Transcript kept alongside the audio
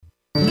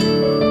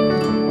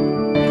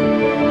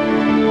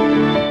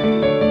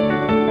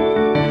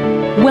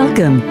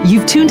Welcome.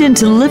 You've tuned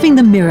into Living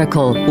the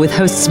Miracle with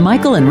hosts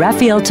Michael and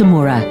Raphael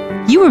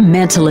Tamura. You were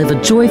meant to live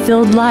a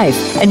joy-filled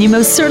life, and you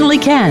most certainly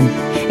can.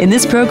 In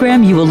this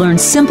program, you will learn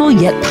simple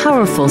yet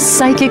powerful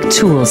psychic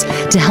tools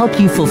to help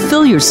you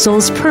fulfill your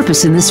soul's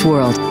purpose in this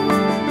world.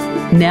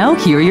 Now,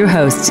 here are your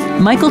hosts,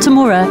 Michael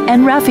Tamura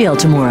and Raphael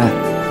Tamura.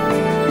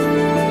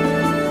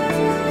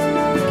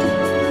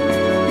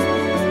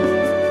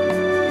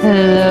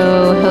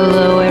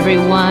 Hello,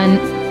 everyone,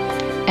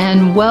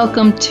 and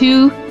welcome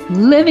to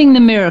Living the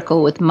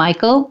Miracle with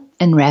Michael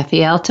and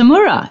Raphael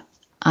Tamura.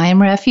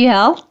 I'm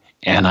Raphael.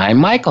 And I'm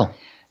Michael.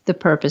 The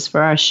purpose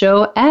for our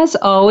show, as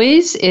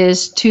always,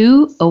 is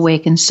to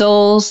awaken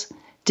souls,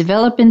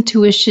 develop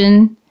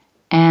intuition,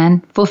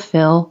 and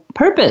fulfill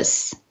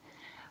purpose.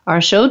 Our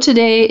show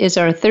today is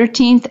our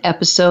 13th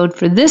episode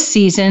for this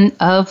season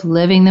of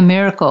Living the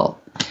Miracle.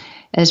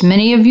 As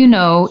many of you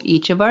know,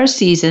 each of our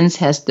seasons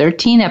has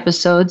 13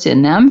 episodes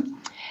in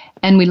them,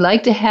 and we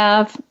like to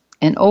have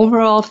an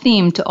overall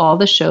theme to all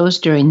the shows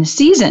during the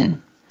season.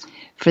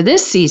 For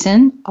this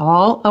season,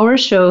 all our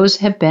shows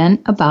have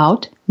been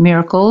about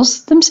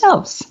miracles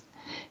themselves.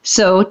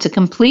 So to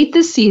complete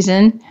the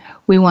season,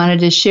 we wanted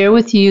to share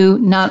with you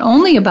not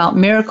only about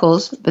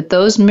miracles, but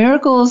those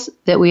miracles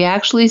that we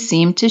actually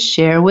seem to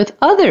share with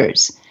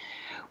others.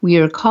 We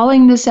are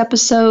calling this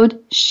episode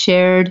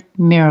Shared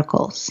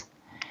Miracles.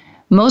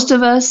 Most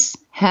of us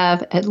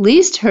have at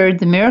least heard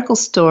the miracle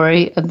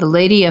story of the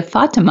Lady of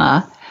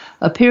Fatima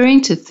appearing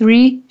to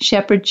 3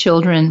 shepherd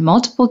children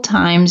multiple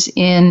times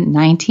in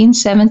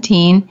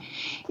 1917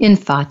 in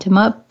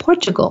Fatima,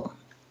 Portugal.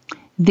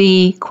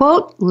 The,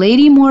 quote,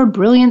 lady more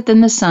brilliant than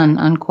the sun,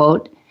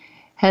 unquote,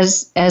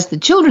 as the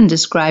children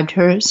described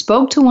her,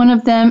 spoke to one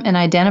of them and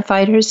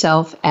identified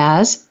herself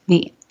as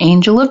the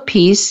angel of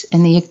peace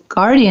and the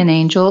guardian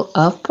angel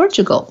of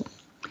Portugal.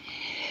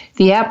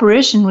 The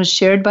apparition was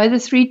shared by the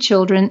 3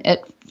 children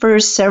at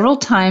first several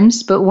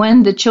times, but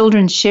when the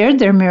children shared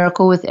their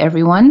miracle with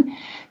everyone,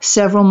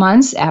 several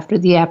months after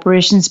the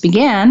apparitions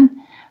began,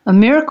 a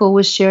miracle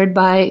was shared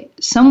by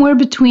somewhere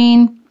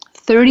between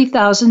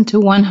 30,000 to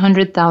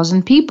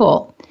 100,000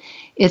 people.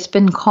 It's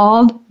been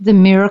called the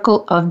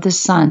miracle of the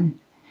sun.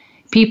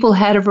 People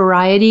had a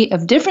variety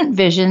of different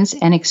visions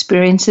and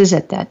experiences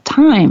at that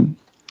time.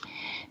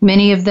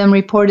 Many of them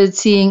reported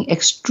seeing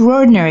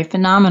extraordinary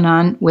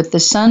phenomenon with the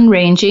sun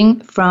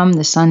ranging from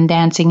the sun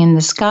dancing in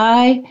the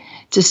sky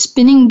to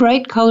spinning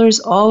bright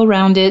colors all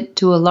around it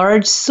to a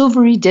large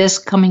silvery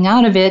disk coming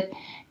out of it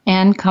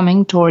and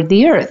coming toward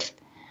the earth.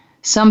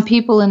 Some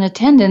people in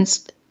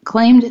attendance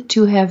claimed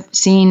to have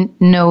seen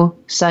no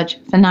such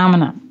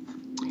phenomena.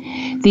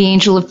 The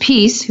angel of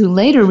peace, who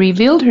later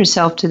revealed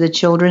herself to the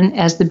children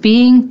as the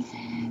being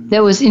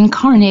that was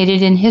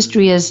incarnated in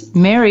history as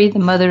Mary, the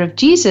mother of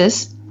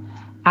Jesus,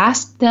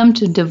 asked them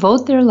to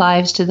devote their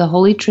lives to the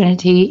Holy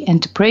Trinity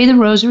and to pray the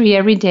Rosary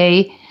every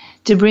day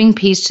to bring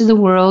peace to the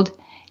world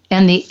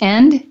and the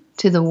end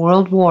to the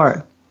World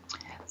War.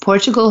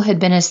 Portugal had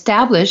been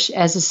established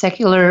as a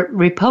secular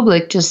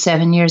republic just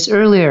 7 years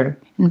earlier.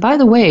 And by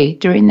the way,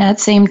 during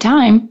that same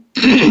time,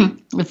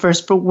 the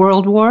First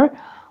World War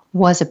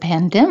was a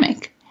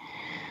pandemic.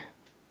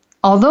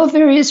 Although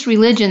various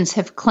religions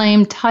have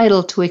claimed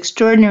title to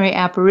extraordinary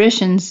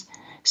apparitions,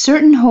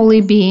 certain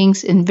holy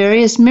beings and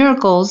various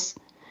miracles,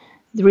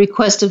 the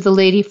request of the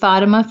Lady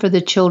Fatima for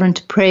the children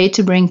to pray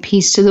to bring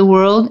peace to the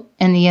world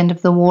and the end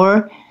of the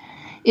war,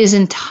 is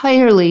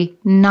entirely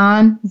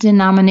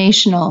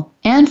non-denominational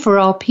and for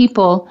all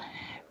people,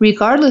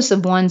 regardless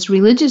of one's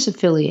religious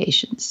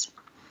affiliations.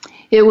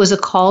 It was a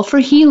call for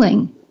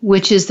healing,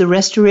 which is the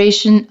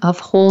restoration of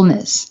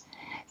wholeness.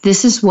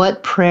 This is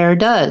what prayer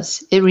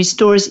does. It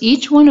restores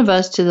each one of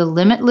us to the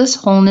limitless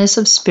wholeness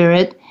of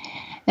spirit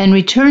and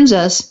returns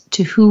us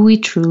to who we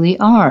truly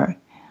are.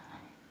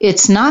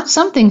 It's not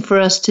something for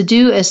us to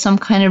do as some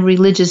kind of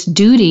religious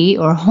duty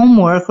or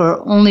homework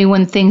or only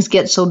when things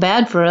get so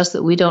bad for us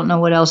that we don't know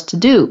what else to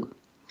do.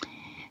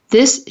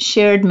 This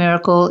shared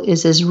miracle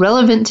is as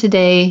relevant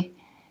today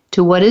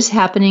to what is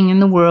happening in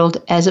the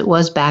world as it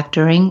was back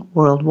during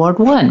World War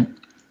I.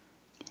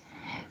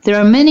 There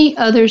are many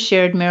other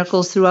shared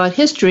miracles throughout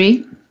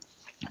history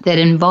that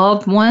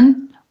involved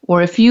one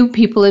or a few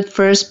people at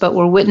first but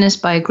were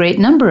witnessed by a great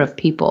number of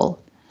people.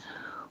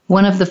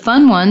 One of the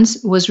fun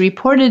ones was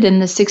reported in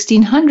the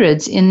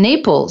 1600s in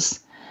Naples,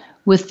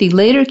 with the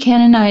later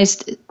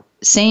canonized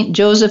Saint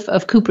Joseph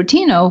of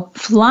Cupertino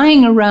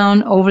flying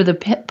around over the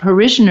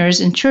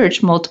parishioners in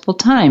church multiple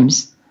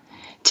times.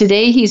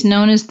 Today, he's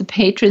known as the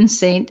patron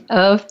saint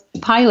of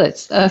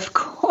pilots, of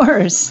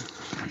course.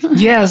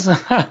 Yes,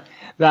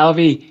 that'll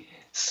be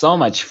so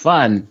much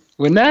fun,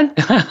 wouldn't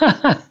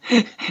that?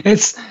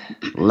 It's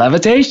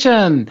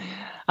levitation.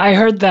 I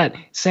heard that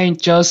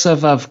Saint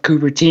Joseph of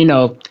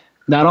Cupertino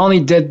not only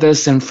did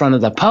this in front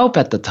of the Pope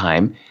at the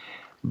time,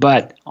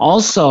 but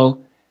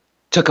also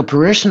took a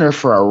parishioner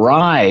for a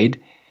ride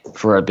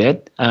for a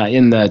bit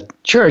in the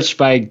church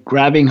by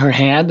grabbing her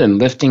hand and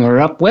lifting her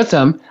up with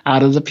him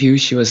out of the pew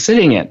she was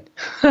sitting in.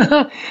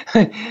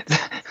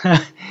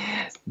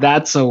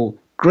 That's a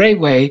great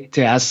way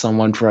to ask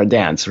someone for a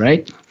dance,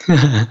 right?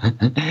 Wouldn't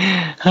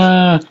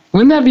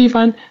that be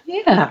fun?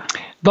 Yeah.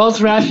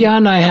 Both Raphael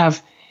and I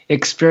have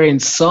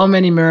experienced so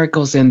many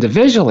miracles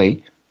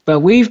individually, but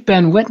we've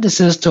been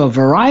witnesses to a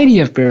variety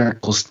of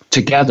miracles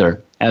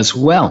together as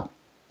well.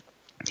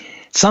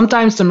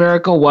 Sometimes the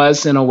miracle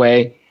was, in a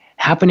way,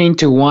 happening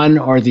to one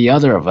or the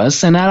other of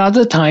us, and at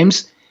other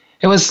times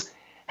it was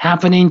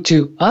happening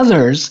to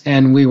others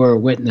and we were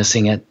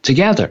witnessing it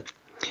together.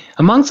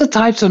 Amongst the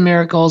types of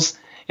miracles,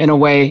 in a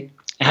way,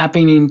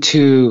 happening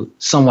to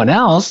someone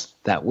else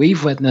that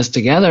we've witnessed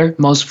together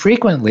most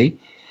frequently,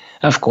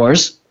 of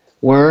course,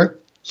 were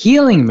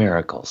healing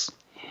miracles.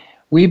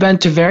 We've been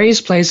to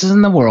various places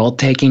in the world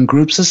taking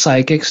groups of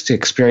psychics to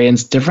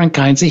experience different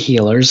kinds of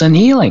healers and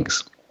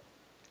healings.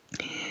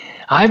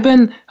 I've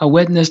been a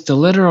witness to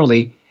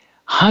literally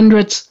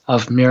hundreds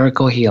of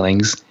miracle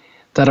healings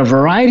that a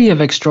variety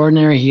of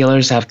extraordinary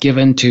healers have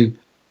given to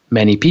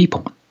many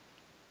people.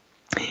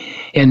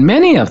 In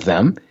many of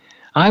them,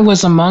 I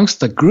was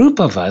amongst a group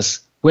of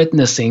us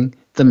witnessing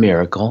the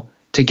miracle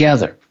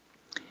together.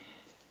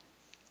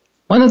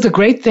 One of the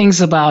great things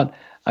about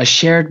a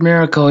shared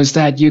miracle is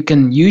that you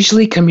can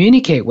usually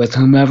communicate with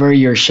whomever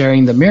you're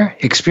sharing the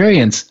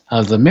experience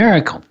of the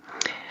miracle.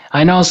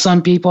 I know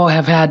some people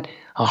have had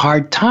a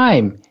hard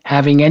time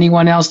having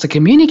anyone else to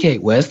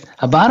communicate with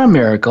about a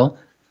miracle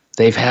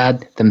they've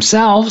had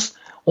themselves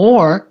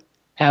or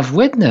have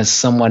witnessed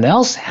someone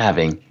else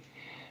having,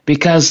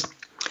 because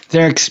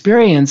their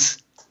experience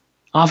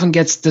often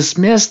gets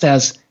dismissed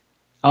as,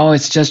 oh,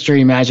 it's just your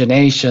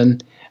imagination,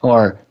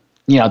 or,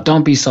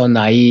 don't be so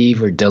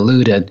naive or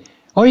deluded,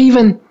 or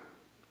even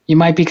you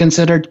might be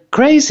considered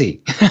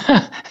crazy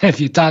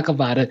if you talk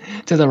about it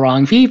to the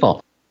wrong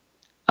people.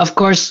 Of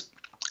course,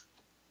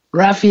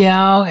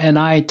 Raphael and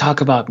I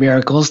talk about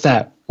miracles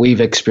that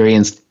we've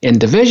experienced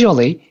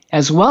individually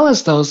as well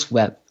as those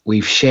that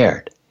we've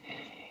shared.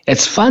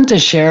 It's fun to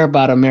share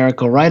about a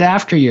miracle right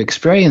after you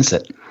experience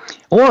it,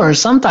 or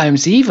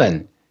sometimes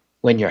even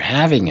when you're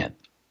having it,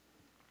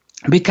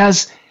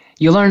 because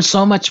you learn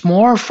so much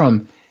more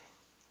from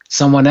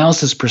someone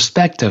else's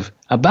perspective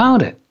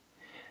about it.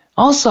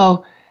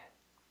 Also,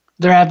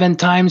 there have been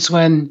times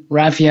when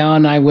Raphael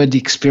and I would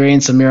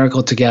experience a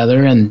miracle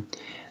together, and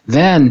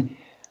then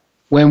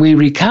when we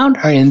recount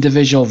our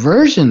individual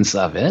versions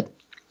of it,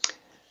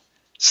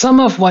 some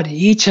of what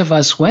each of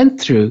us went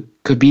through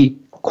could be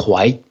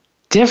quite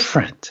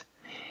different.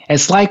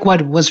 It's like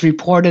what was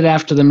reported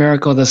after the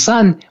miracle of the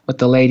sun with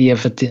the Lady of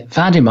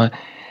Fatima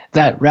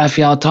that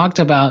Raphael talked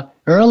about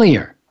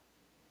earlier.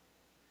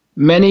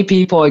 Many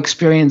people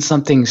experienced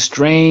something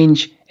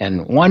strange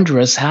and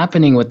wondrous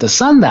happening with the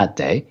sun that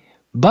day,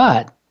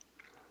 but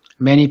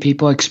many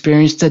people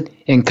experienced it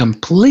in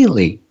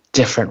completely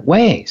different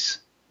ways.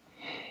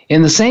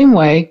 In the same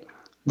way,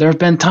 there have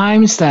been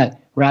times that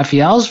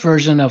Raphael's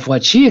version of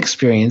what she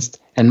experienced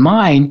and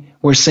mine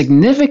were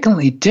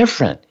significantly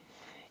different,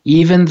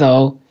 even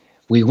though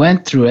we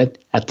went through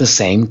it at the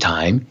same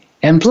time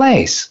and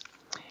place.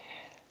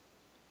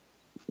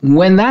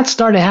 When that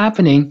started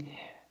happening,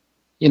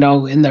 in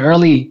the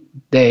early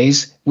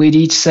days, we'd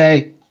each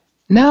say,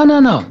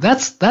 no,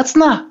 that's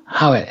not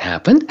how it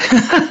happened.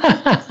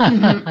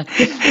 Mm-hmm.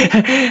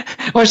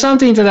 Or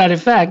something to that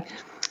effect.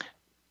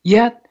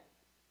 Yet,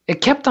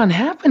 it kept on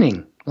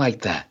happening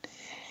like that.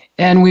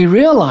 And we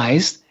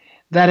realized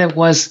that it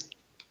was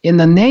in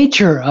the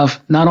nature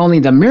of not only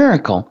the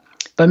miracle,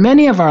 but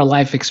many of our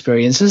life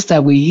experiences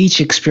that we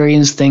each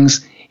experience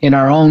things in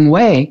our own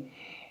way.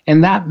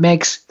 And that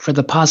makes for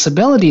the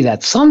possibility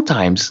that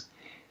sometimes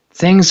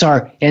things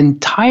are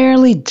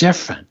entirely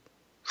different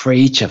for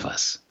each of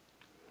us.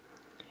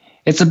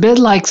 It's a bit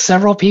like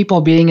several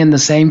people being in the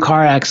same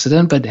car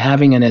accident but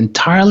having an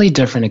entirely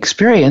different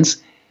experience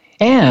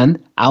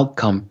and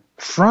outcome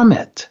from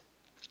it.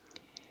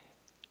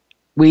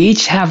 We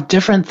each have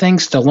different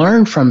things to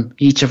learn from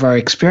each of our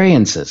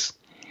experiences,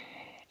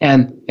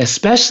 and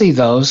especially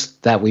those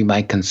that we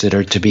might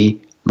consider to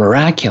be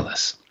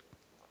miraculous.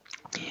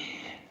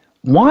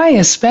 Why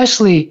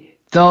especially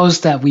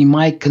those that we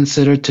might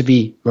consider to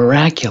be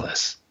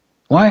miraculous?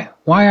 Why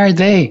are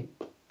they,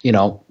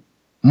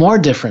 more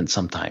different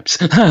sometimes?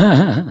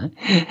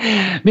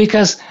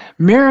 Because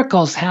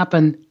miracles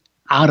happen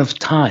out of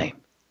time.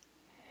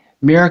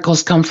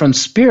 Miracles come from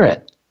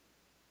spirit,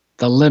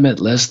 the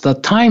limitless, the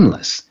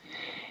timeless.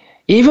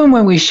 Even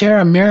when we share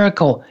a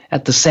miracle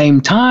at the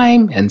same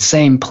time and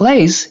same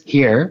place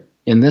here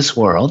in this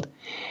world,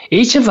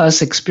 each of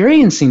us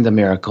experiencing the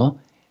miracle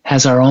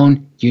has our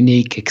own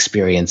unique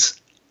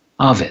experience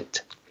of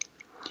it.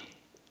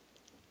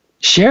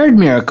 Shared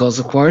miracles,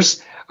 of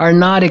course, are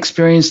not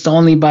experienced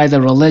only by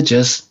the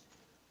religious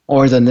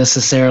or the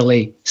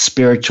necessarily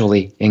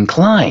spiritually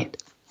inclined.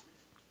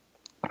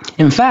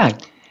 In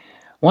fact,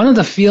 one of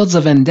the fields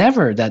of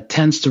endeavor that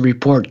tends to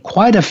report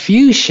quite a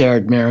few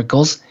shared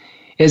miracles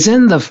is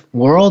in the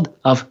world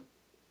of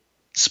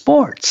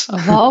sports.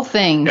 Of all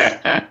things.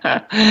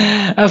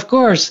 Of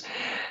course,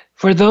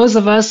 for those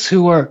of us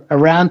who were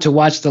around to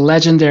watch the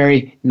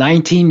legendary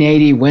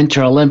 1980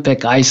 Winter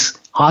Olympic ice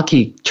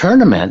hockey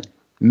tournament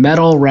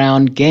medal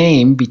round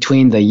game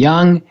between the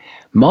young,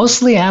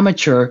 mostly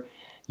amateur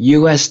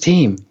U.S.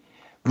 team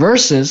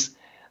versus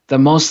the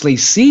mostly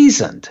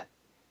seasoned,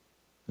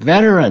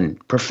 veteran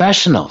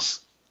professionals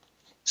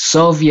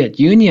Soviet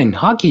Union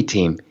hockey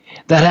team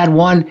that had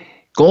won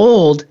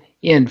gold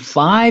in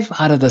 5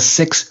 out of the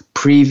 6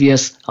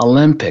 previous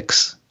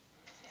Olympics.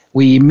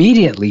 We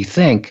immediately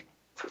think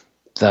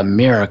the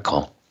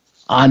miracle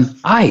on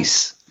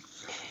ice.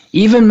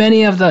 Even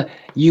many of the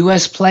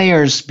U.S.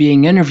 players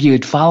being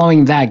interviewed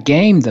following that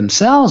game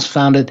themselves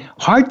found it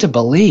hard to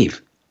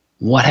believe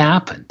what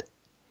happened.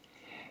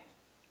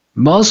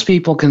 Most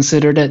people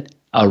considered it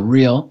a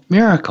real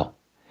miracle.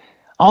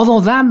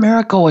 Although that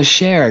miracle was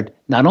shared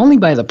not only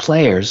by the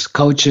players,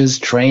 coaches,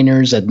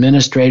 trainers,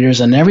 administrators,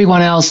 and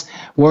everyone else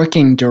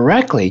working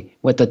directly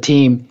with the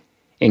team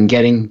in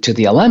getting to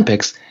the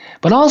Olympics,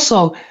 but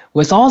also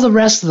with all the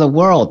rest of the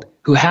world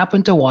who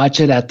happened to watch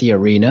it at the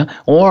arena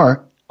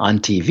or on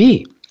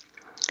TV.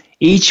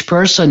 Each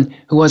person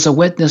who was a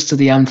witness to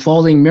the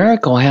unfolding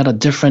miracle had a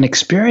different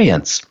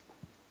experience,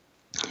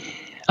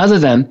 other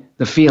than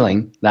the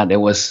feeling that it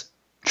was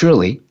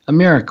truly a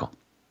miracle.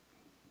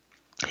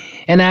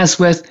 And as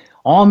with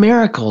all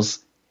miracles,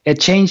 it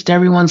changed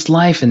everyone's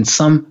life in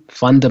some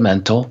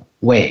fundamental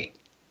way.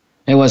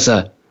 It was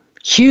a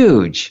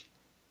huge,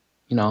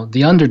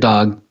 the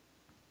underdog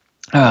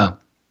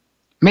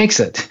makes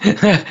it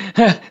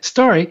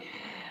story.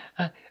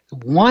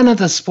 One of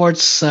the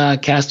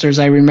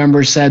sportscasters I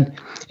remember said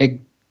it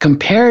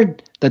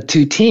compared the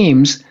two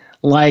teams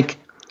like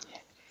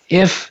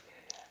if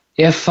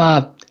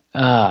a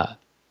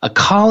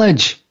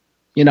college,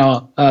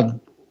 a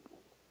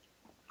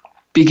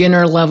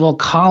beginner level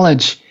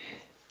college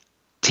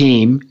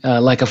team,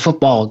 like a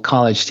football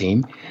college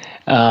team,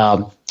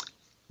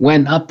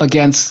 went up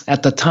against,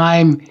 at the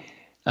time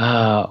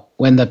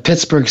when the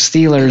Pittsburgh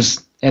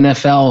Steelers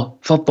NFL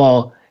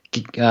football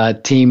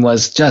team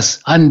was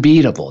just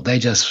unbeatable. They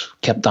just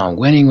kept on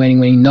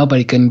winning.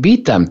 Nobody can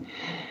beat them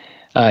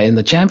in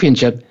the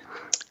championship.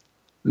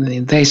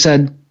 They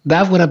said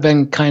that would have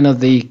been kind of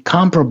the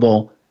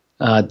comparable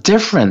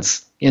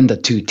difference in the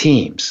two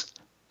teams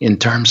in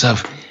terms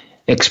of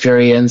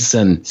experience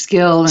and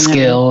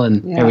skill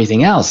and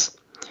everything else.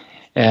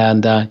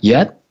 And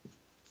yet,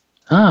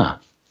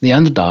 the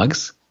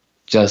underdogs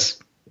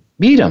just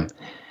beat them.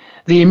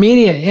 The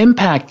immediate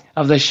impact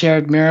of the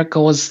shared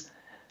miracle was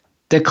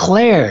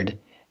declared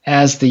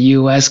as the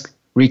U.S.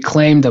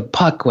 reclaimed the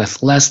puck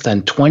with less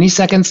than 20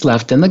 seconds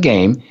left in the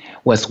game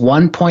with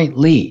 1 point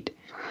lead.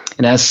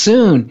 And as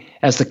soon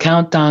as the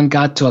countdown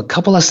got to a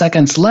couple of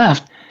seconds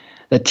left,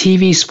 the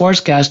TV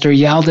sportscaster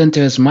yelled into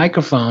his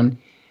microphone,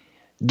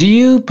 "Do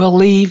you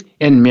believe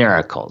in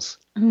miracles?"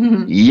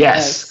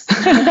 Yes.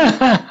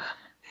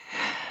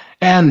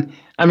 And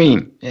I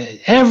mean,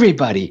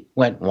 everybody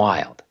went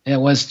wild. It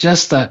was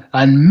just an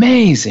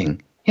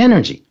amazing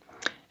energy.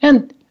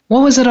 And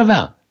what was it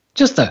about?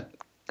 Just a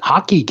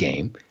hockey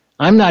game.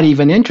 I'm not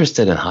even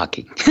interested in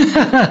hockey.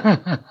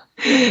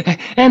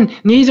 And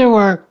neither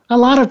were a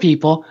lot of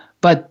people,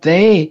 but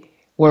they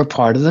were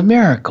part of the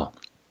miracle.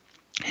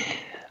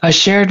 A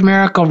shared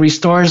miracle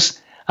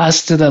restores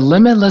us to the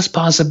limitless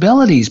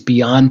possibilities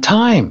beyond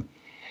time,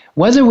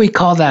 whether we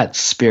call that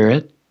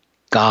spirit,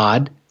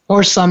 God,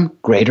 or some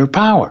greater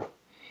power.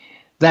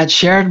 That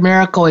shared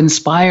miracle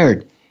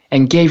inspired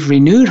and gave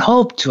renewed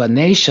hope to a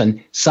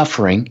nation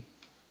suffering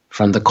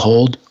from the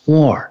Cold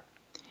War.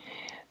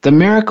 The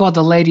miracle of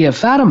the Lady of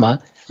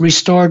Fatima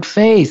restored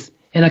faith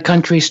in a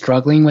country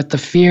struggling with the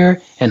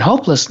fear and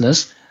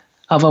hopelessness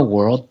of a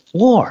world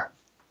war.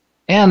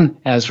 And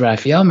as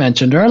Raphael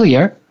mentioned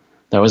earlier,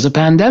 there was a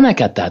pandemic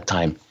at that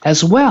time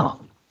as well.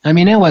 I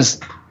mean, it was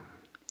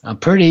a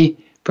pretty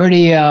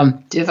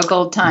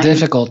difficult time.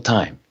 Difficult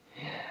time.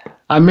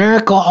 A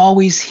miracle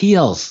always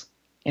heals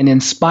and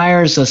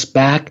inspires us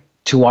back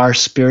to our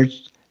spirit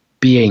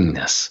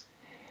beingness.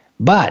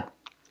 But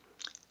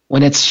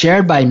when it's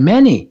shared by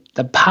many,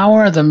 the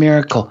power of the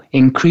miracle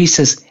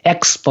increases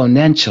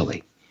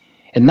exponentially.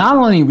 It not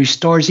only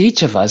restores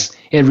each of us,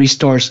 it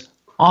restores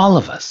all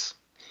of us.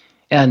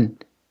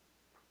 And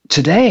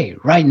today,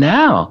 right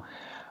now,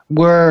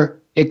 we're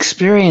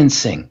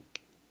experiencing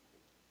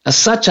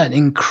such an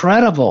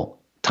incredible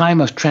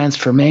time of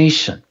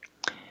transformation.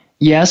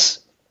 Yes,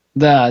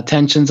 the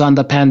attention's on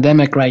the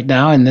pandemic right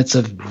now, and it's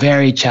a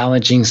very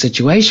challenging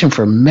situation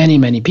for many,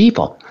 many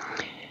people,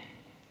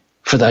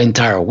 for the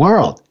entire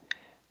world.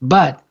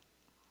 But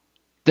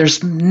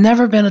there's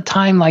never been a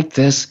time like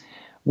this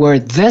where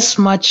this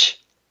much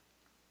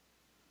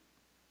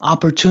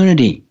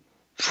opportunity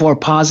for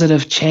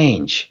positive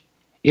change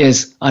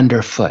is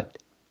underfoot.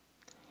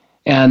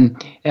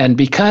 And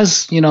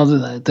because,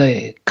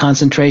 the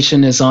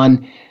concentration is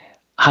on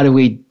how do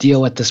we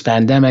deal with this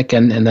pandemic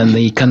and then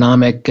the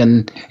economic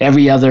and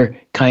every other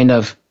kind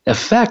of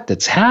effect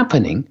that's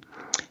happening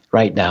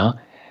right now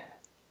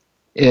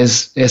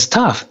is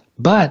tough.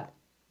 But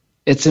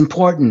it's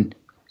important.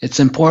 It's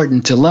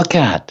important to look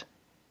at,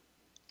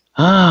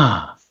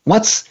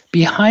 what's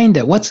behind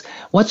it?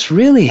 What's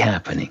really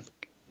happening?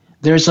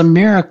 there's a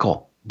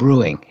miracle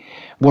brewing.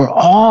 We're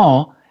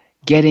all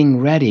getting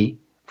ready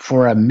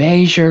for a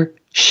major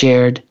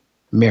shared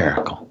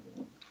miracle.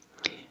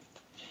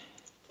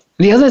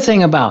 The other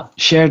thing about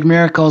shared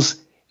miracles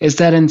is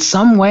that in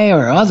some way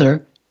or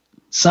other,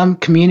 some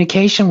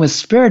communication with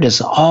Spirit is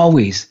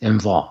always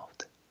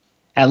involved.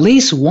 At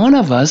least one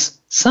of us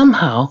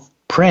somehow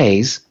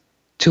prays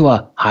to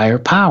a higher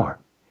power.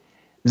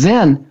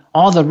 Then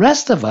all the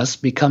rest of us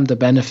become the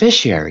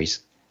beneficiaries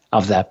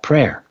of that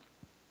prayer.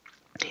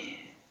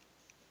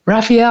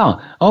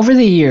 Raphael, over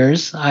the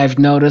years, I've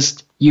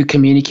noticed you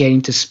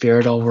communicating to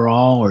Spirit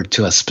overall or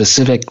to a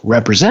specific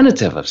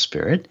representative of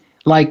Spirit,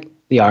 like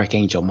the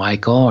Archangel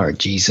Michael or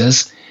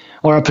Jesus,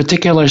 or a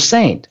particular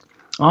saint,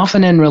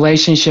 often in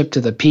relationship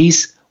to the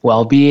peace,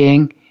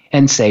 well-being,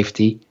 and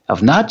safety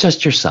of not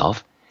just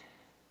yourself,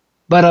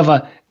 but of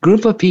a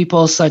group of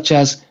people such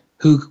as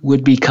who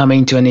would be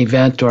coming to an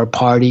event or a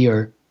party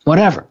or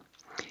whatever.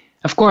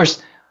 Of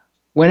course,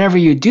 whenever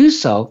you do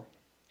so,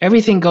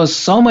 everything goes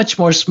so much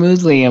more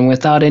smoothly and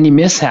without any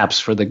mishaps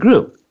for the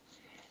group.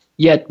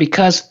 Yet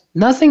because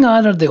nothing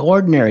out of the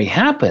ordinary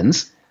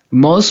happens,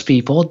 most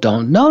people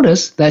don't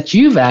notice that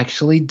you've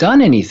actually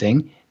done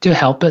anything to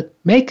help it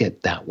make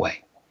it that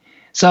way.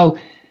 So,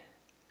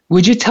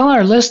 would you tell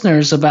our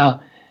listeners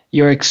about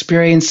your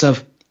experience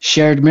of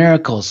shared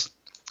miracles,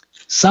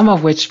 some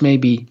of which may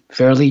be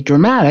fairly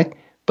dramatic,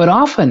 but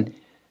often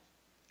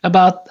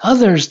about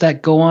others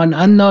that go on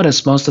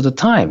unnoticed most of the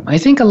time? I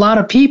think a lot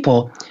of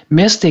people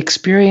miss the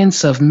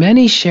experience of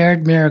many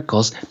shared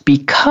miracles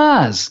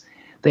because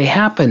they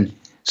happen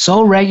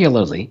so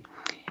regularly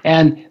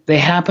and they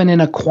happen in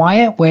a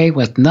quiet way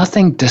with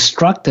nothing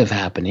destructive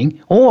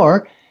happening,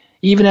 or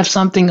even if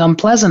something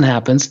unpleasant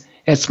happens,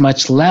 it's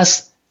much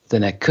less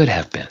than it could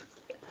have been.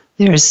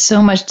 There is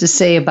so much to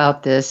say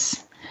about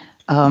this.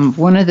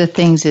 One of the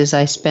things is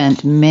I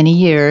spent many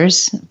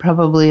years,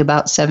 probably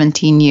about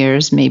 17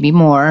 years, maybe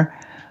more,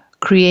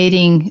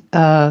 creating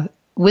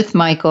with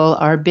Michael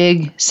our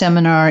big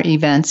seminar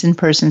events,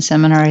 in-person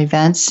seminar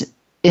events,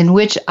 in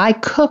which I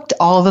cooked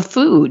all the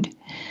food.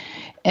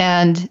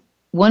 And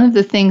one of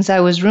the things I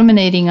was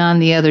ruminating on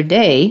the other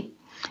day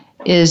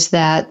is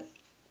that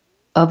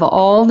of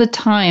all the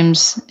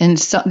times, and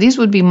so, these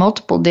would be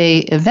multiple day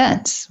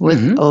events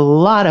with a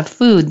lot of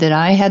food that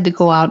I had to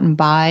go out and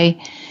buy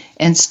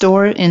and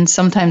store in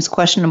sometimes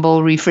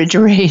questionable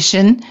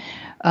refrigeration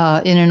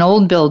in an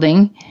old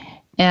building.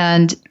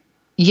 And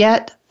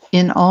yet,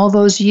 in all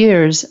those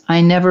years, I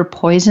never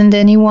poisoned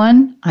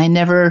anyone. I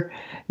never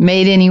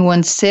made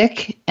anyone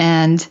sick.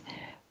 And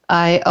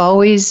I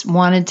always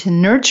wanted to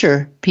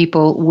nurture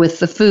people with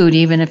the food,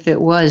 even if it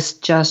was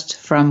just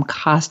from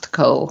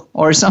Costco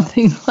or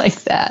something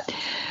like that.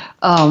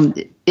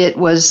 It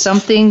was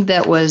something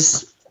that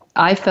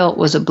I felt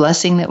was a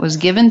blessing that was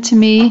given to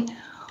me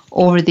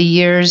over the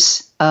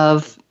years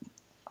of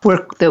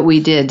work that we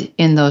did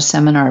in those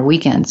seminar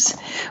weekends.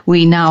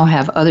 We now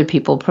have other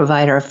people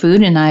provide our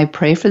food, and I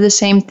pray for the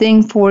same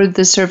thing for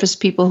the service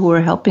people who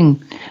are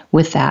helping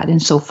with that. And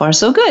so far,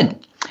 so good.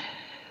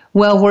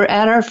 Well, we're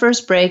at our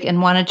first break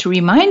and wanted to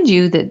remind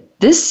you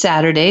that this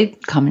Saturday,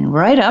 coming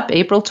right up,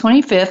 April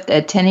 25th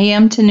at 10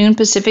 a.m. to noon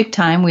Pacific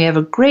time, we have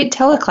a great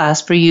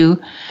teleclass for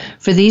you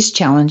for these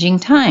challenging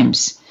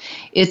times.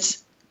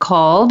 It's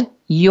called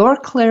Your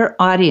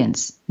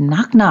Clairaudience.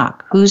 Knock,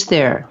 knock. Who's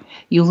there?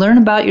 You learn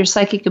about your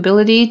psychic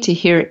ability to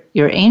hear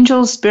your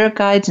angels, spirit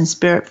guides, and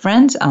spirit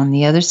friends on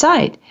the other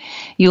side.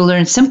 You'll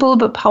learn simple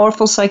but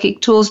powerful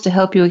psychic tools to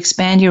help you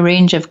expand your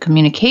range of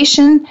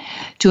communication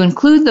to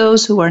include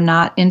those who are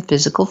not in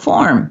physical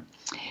form.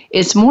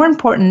 It's more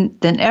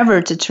important than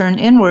ever to turn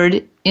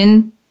inward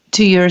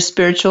into your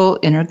spiritual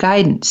inner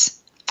guidance.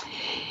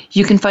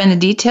 You can find the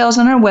details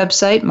on our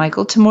website,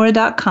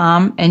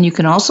 michaeltamura.com, and you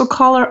can also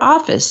call our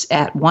office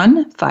at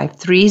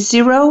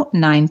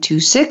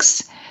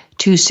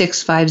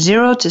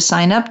 1-530-926-2650 to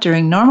sign up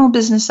during normal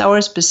business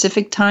hours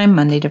Pacific time,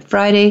 Monday to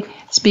Friday.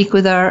 Speak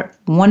with our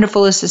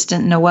wonderful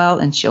assistant, Noelle,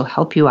 and she'll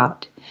help you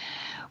out.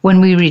 When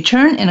we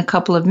return in a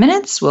couple of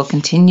minutes, we'll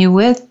continue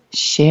with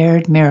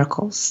Shared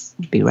Miracles.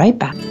 Be right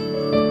back.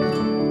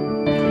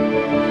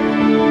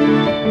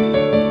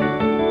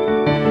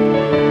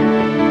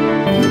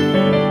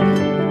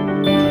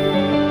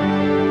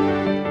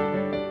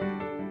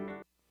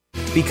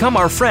 Become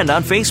our friend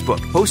on Facebook.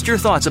 Post your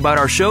thoughts about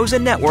our shows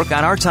and network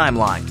on our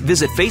timeline.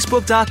 Visit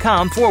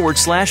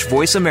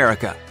facebook.com/Voice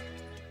America.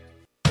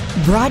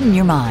 Broaden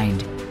your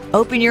mind.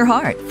 Open your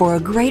heart for a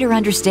greater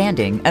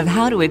understanding of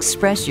how to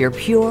express your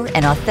pure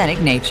and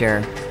authentic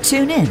nature.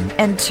 Tune in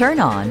and turn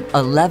on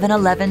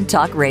 1111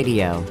 Talk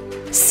Radio.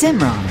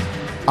 Simran,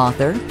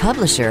 author,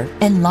 publisher,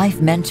 and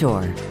life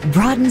mentor,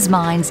 broadens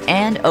minds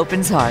and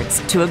opens hearts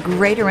to a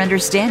greater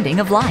understanding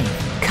of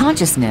life,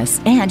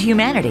 consciousness, and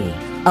humanity.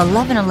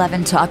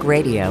 1111 Talk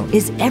Radio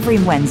is every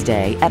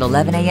Wednesday at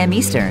 11 a.m.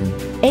 Eastern,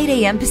 8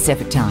 a.m.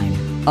 Pacific Time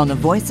on the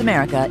Voice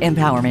America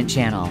Empowerment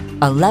Channel.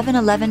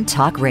 1111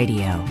 Talk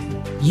Radio.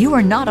 You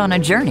are not on a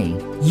journey.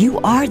 You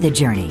are the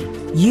journey.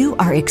 You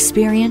are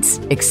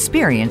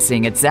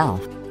experiencing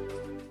itself.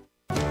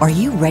 Are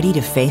you ready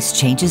to face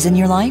changes in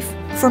your life?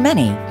 For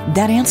many,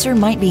 that answer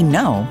might be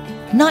no,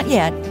 not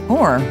yet,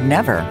 or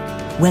never.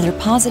 Whether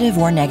positive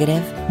or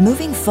negative,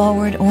 moving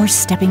forward or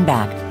stepping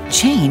back,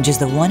 change is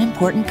the one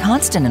important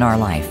constant in our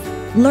life.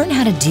 Learn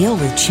how to deal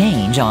with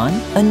change on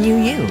A New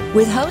You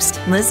with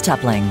host Liz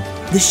Tupling.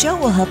 The show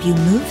will help you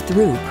move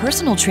through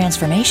personal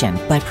transformation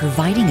by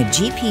providing a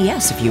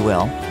GPS, if you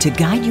will, to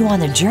guide you on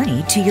the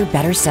journey to your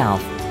better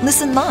self.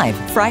 Listen live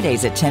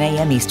Fridays at 10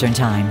 a.m. Eastern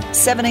Time,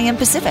 7 a.m.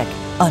 Pacific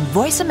on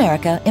Voice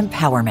America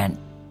Empowerment.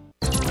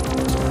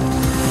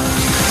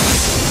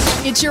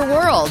 It's your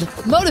world.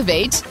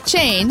 Motivate,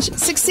 change,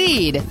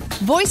 succeed.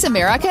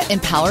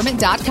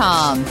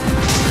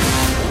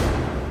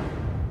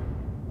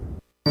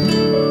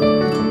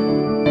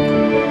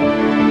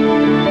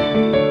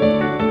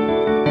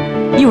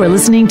 You are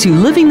listening to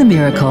Living the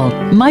Miracle.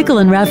 Michael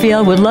and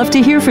Raphael would love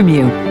to hear from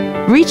you.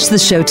 Reach the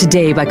show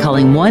today by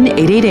calling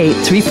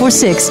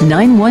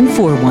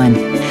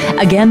 1-888-346-9141.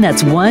 Again,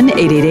 that's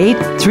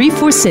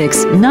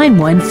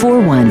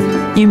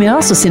 1-888-346-9141. You may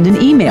also send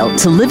an email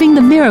to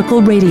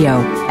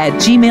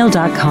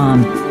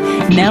livingthemiracleradio@gmail.com.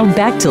 Now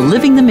back to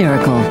Living the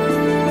Miracle.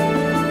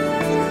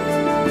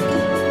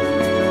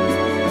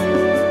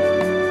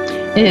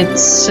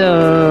 It's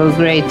so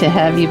great to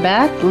have you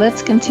back.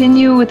 Let's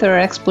continue with our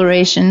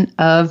exploration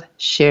of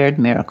shared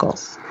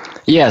miracles.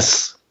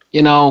 Yes.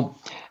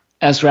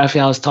 As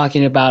Raphael was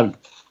talking about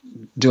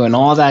doing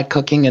all that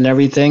cooking and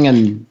everything,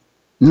 and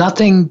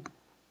nothing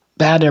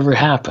bad ever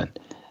happened.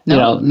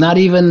 No. Not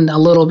even a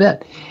little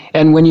bit.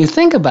 And when you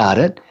think about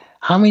it,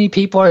 how many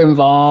people are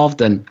involved?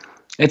 And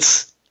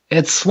it's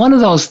one of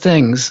those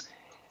things.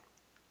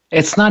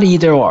 It's not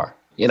either or.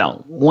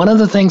 One of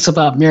the things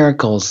about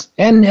miracles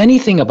and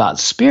anything about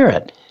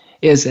spirit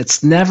is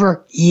it's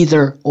never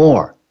either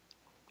or.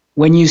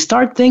 When you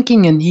start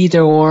thinking in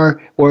either or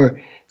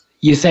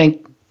you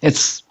think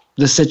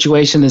the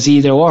situation is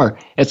either or,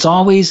 that's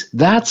always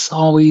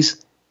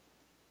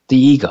the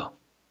ego.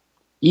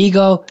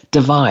 Ego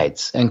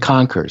divides and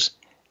conquers.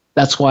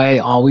 That's why it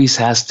always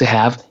has to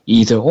have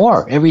either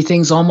or.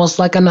 Everything's almost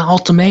like an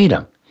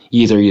ultimatum.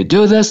 Either you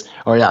do this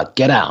or that,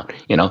 get out.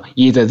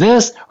 Either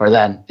this or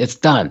then it's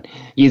done.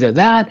 Either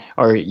that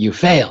or you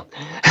failed.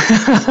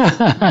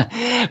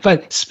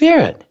 But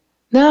spirit,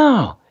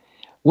 no.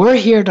 We're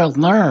here to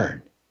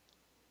learn.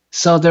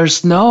 So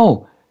there's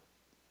no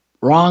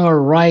wrong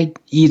or right,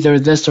 either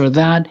this or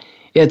that.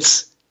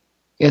 It's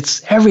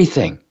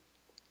everything.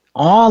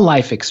 All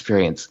life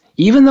experience.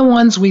 Even the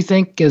ones we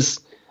think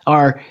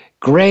are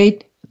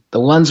great, the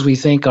ones we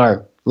think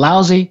are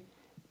lousy,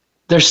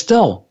 they're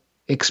still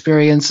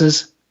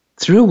experiences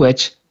through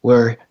which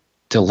we're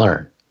to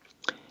learn.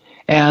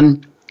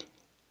 And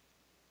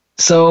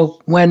so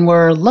when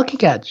we're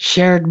looking at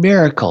shared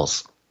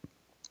miracles,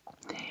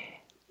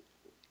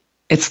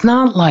 it's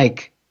not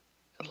like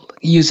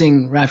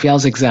using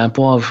Raphael's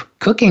example of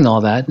cooking all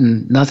that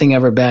and nothing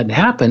ever bad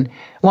happened.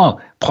 Well,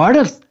 part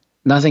of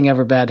nothing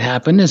ever bad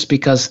happened is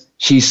because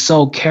she's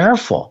so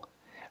careful.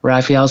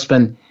 Raphael's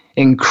been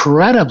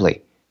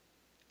incredibly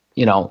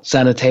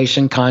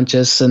sanitation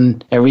conscious,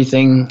 and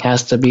everything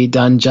has to be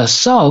done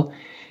just so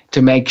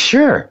to make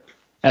sure,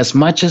 as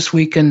much as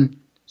we can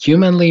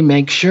humanly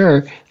make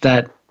sure,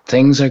 that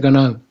things are going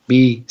to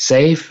be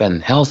safe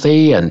and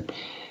healthy and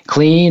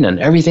clean and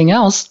everything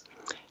else.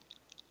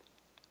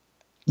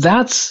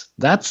 That's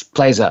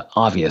plays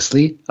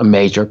obviously a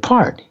major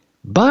part.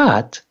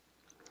 But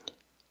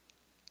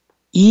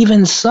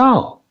even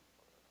so,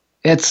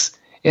 it's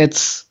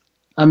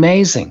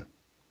amazing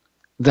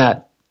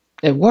that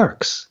it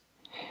works.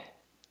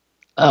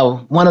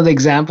 One of the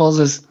examples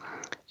is,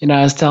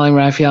 I was telling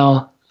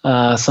Raphael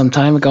some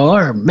time ago,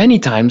 or many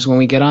times when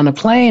we get on a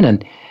plane,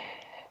 and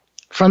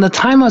from the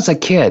time I was a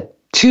kid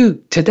to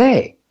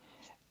today,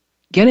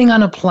 getting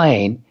on a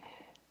plane,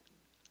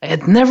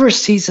 it never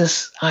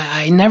ceases.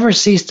 I never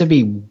cease to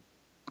be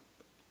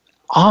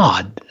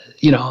awed,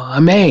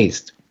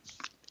 amazed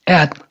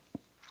at.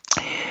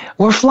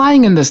 We're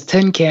flying in this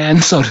tin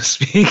can, so to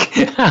speak.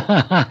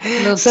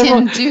 Little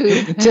tin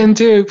tube. Tin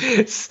tube,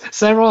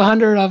 several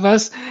hundred of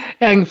us,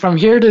 and from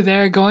here to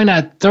there, going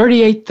at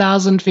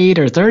 38,000 feet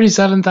or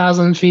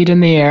 37,000 feet in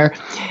the air,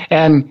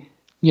 and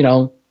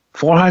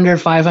 400,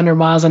 500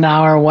 miles an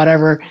hour,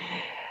 whatever.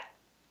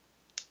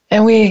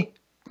 And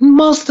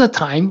most of the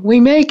time, we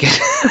make it.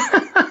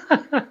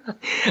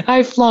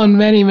 I've flown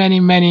many, many,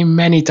 many,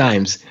 many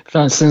times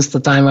since the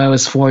time I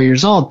was 4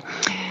 years old,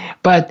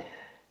 but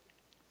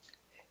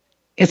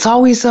it's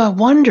always a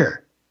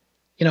wonder.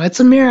 It's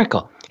a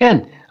miracle.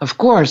 And, of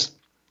course,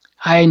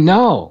 I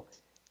know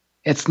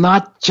it's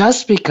not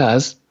just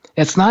because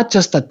it's not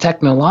just a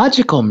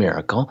technological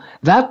miracle.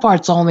 That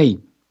part's only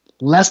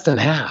less than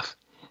half.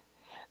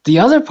 The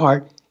other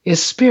part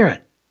is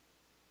spirit.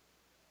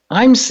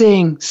 I'm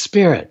seeing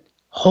spirit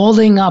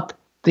holding up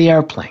the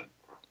airplane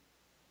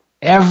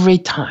every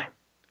time.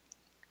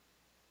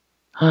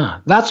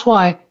 That's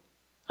why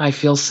I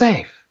feel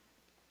safe.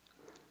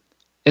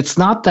 It's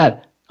not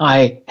that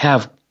I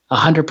have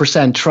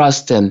 100%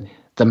 trust in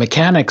the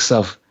mechanics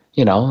of,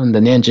 and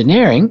the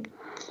engineering.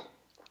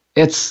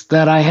 It's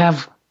that I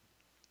have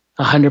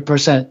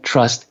 100%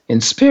 trust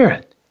in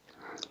spirit.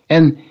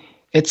 And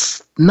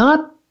it's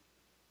not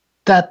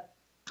that,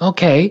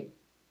 okay,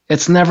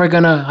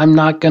 I'm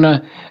not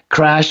gonna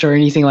crash or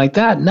anything like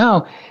that.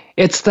 No,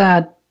 it's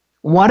that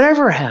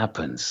whatever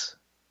happens,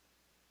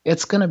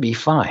 it's gonna be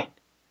fine.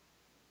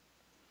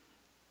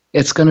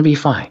 It's gonna be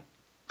fine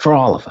for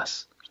all of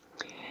us.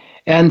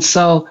 And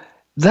so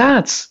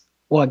that's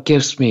what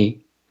gives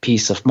me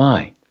peace of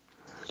mind.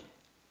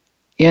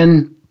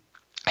 In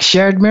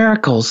shared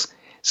miracles,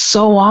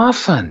 so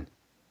often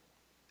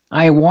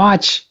I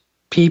watch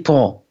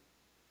people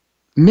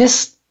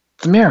miss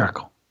the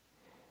miracle.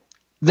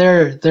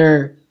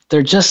 They're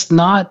just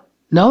not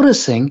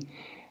noticing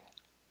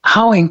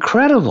how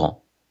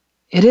incredible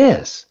it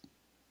is.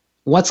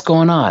 What's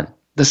going on?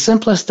 The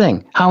simplest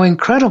thing, how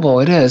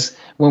incredible it is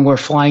when we're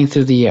flying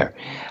through the air.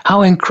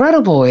 How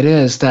incredible it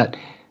is that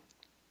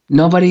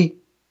nobody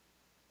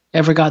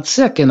ever got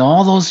sick in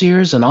all those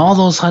years and all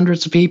those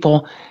hundreds of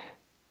people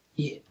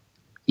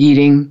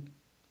eating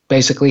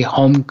basically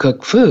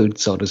home-cooked food,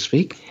 so to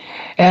speak.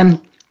 And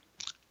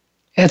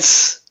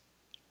it's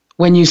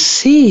when you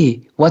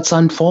see what's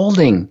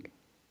unfolding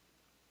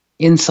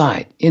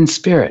inside, in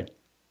spirit,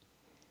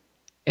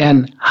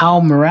 and how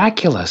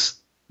miraculous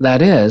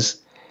that is,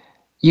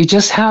 you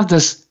just have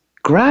this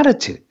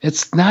gratitude.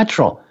 It's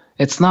natural.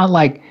 It's not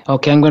like,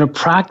 okay, I'm going to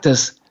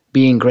practice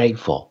being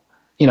grateful.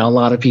 A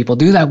lot of people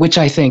do that, which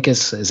I think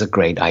is a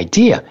great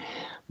idea.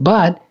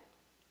 But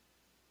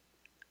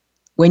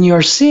when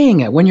you're seeing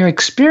it, when you're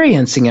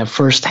experiencing it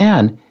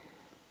firsthand,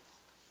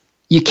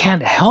 you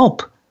can't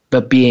help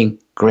but being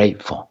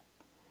grateful.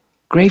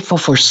 Grateful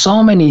for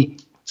so many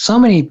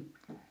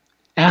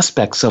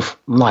aspects of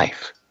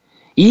life,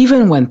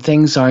 even when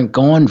things aren't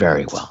going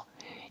very well,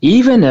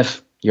 even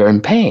if you're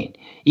in pain,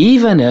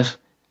 even if,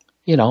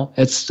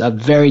 it's a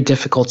very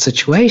difficult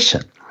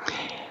situation.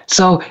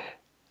 So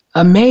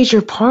a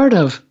major part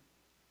of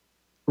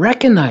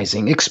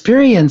recognizing,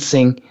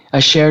 experiencing a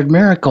shared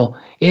miracle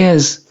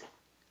is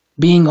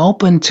being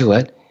open to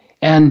it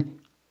and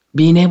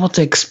being able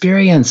to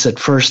experience it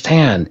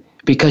firsthand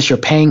because you're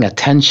paying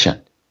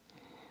attention.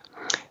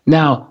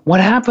 Now,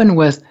 what happened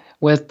with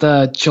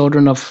the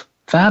children of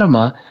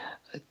Fatima,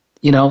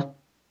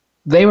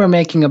 they were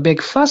making a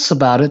big fuss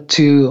about it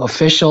to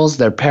officials,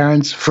 their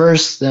parents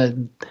first.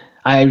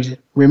 I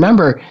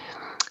remember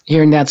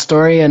hearing that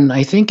story, and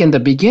I think in the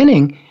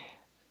beginning,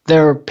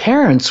 their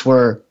parents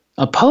were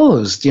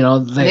opposed.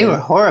 They were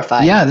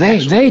horrified. Yeah,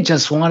 they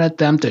just wanted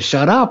them to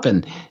shut up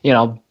and,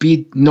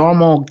 be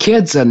normal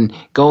kids and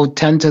go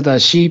tend to the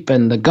sheep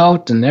and the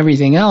goat and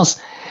everything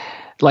else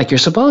like you're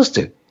supposed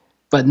to.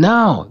 But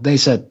no, they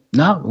said,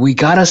 no, we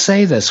got to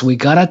say this. We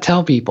got to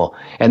tell people.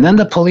 And then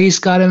the police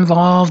got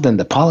involved and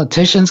the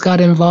politicians got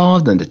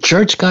involved and the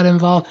church got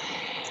involved.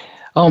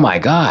 Oh my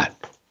God,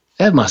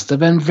 it must have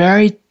been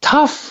very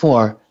tough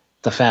for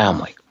the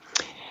family.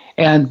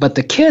 But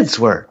the kids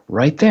were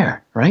right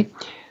there, right?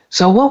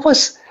 So what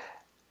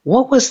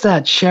was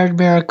that shared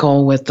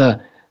miracle with the,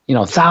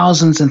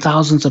 thousands and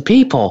thousands of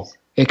people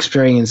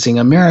experiencing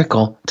a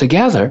miracle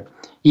together,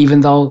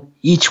 even though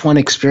each one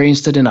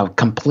experienced it in a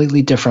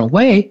completely different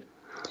way,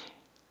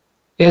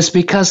 is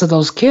because of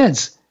those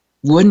kids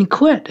wouldn't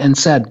quit and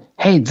said,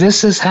 hey,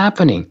 this is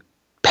happening.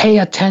 Pay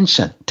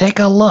attention. Take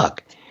a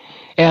look.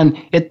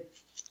 And it,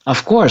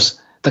 of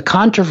course, the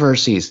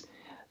controversies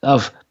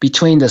of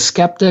between the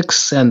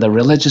skeptics and the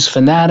religious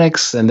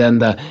fanatics and then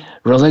the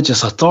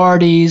religious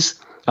authorities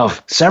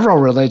of several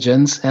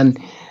religions, and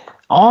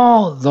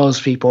all those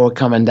people were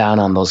coming down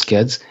on those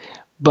kids.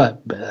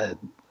 But,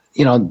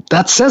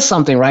 that says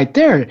something right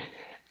there.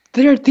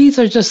 These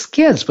are just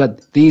kids,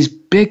 but these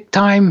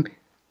big-time,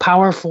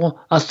 powerful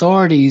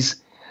authorities,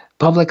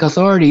 public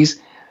authorities,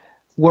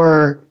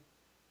 were,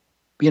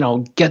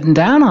 getting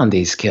down on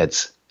these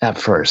kids at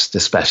first,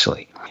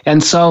 especially.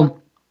 And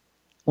so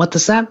what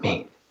does that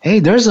mean? Hey,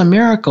 there's a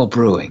miracle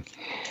brewing.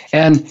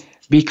 And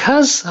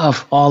because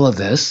of all of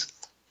this,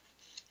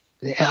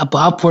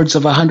 upwards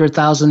of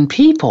 100,000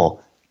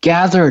 people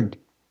gathered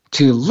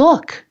to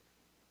look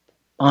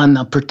on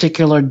a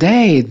particular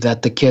day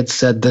that the kids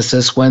said, this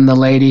is when the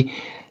lady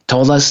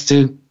told us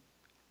to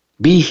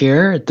be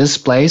here at this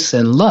place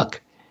and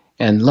look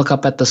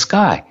up at the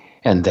sky.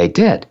 And they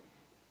did.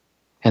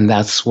 And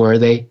that's where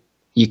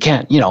you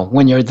can't,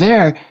 when you're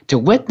there to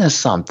witness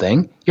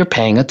something, you're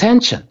paying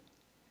attention.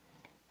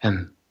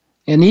 And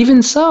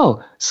even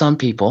so, some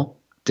people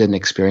didn't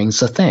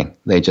experience a thing.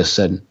 They just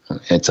said,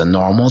 it's a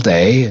normal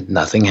day,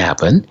 nothing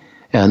happened,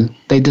 and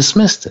they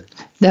dismissed it.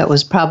 That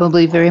was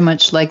probably very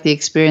much like the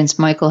experience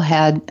Michael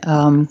had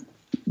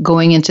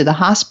going into the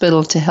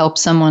hospital to help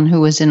someone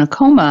who was in a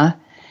coma.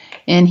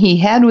 And he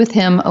had with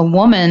him a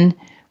woman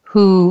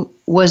who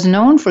was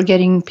known for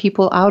getting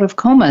people out of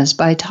comas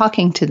by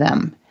talking to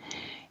them.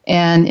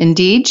 And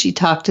indeed, she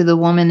talked to the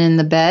woman in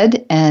the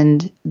bed,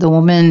 and the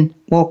woman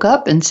woke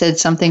up and said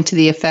something to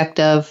the effect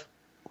of,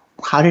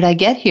 how did I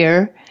get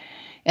here?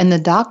 And the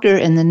doctor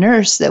and the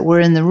nurse that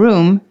were in the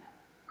room,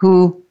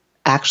 who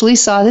actually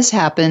saw this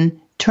happen,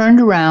 turned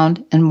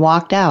around and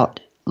walked out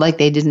like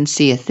they didn't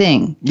see a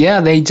thing. Yeah,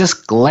 they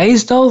just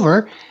glazed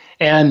over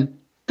and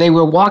they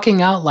were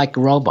walking out like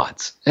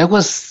robots. It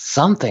was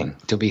something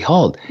to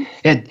behold.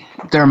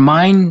 Their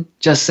mind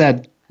just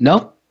said,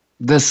 nope,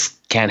 this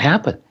can't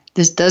happen.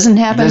 This doesn't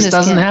happen. This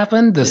doesn't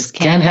happen. This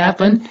can't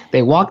happen.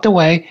 They walked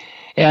away.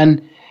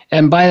 And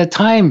by the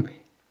time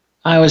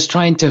I was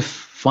trying to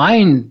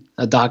find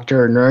a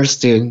doctor or nurse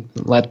to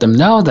let them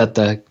know that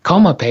the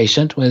coma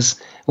patient was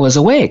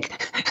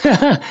awake,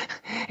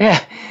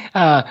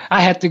 I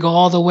had to go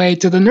all the way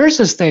to the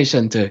nurse's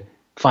station to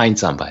find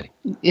somebody.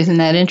 Isn't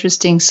that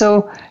interesting?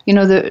 So,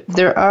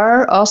 there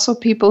are also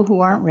people who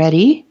aren't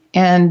ready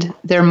and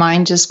their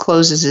mind just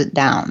closes it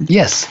down.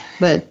 Yes.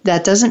 But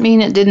that doesn't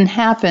mean it didn't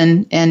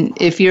happen. And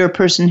if you're a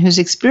person who's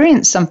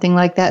experienced something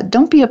like that,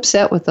 don't be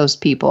upset with those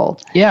people.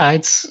 Yeah,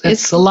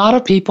 it's a lot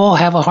of people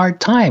have a hard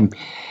time.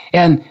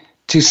 And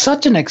to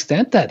such an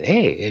extent that,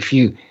 hey, if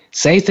you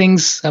say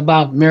things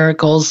about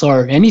miracles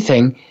or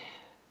anything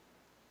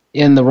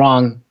in the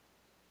wrong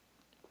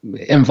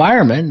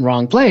environment,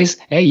 wrong place,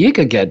 hey, you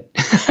could get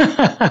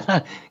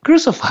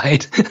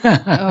crucified.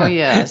 Oh,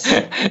 yes.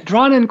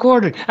 Drawn and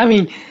quartered. I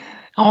mean,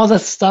 all the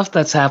stuff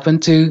that's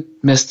happened to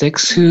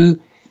mystics who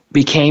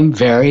became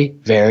very,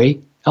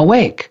 very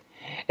awake.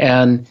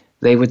 And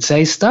they would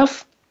say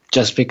stuff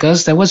just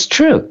because that was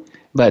true.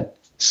 But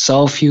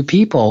so few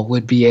people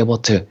would be able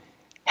to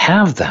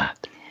have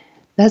that.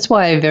 That's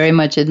why I very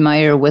much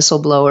admire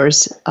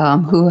whistleblowers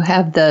who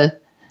have the,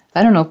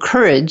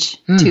 courage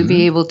to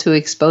be able to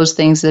expose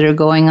things that are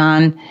going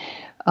on.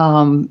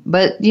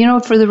 But,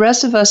 for the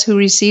rest of us who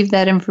receive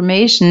that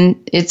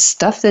information, it's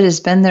stuff that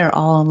has been there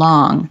all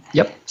along.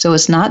 Yep. So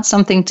it's not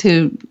something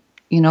to,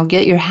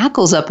 get your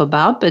hackles up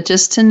about, but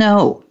just to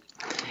know.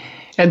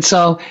 And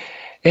so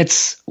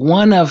it's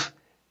one of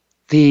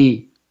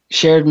the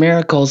shared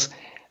miracles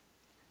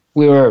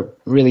we were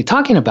really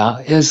talking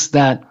about is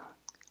that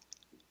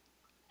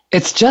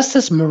it's just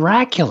as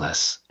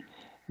miraculous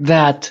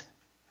that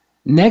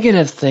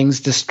negative things,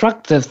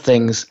 destructive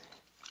things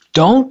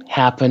don't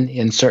happen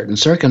in certain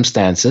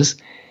circumstances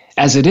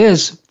as it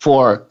is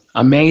for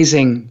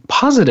amazing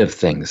positive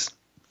things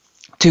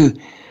to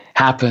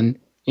happen,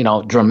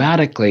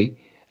 dramatically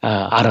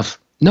out of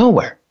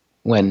nowhere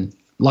when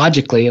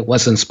logically it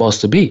wasn't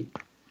supposed to be.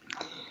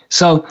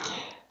 So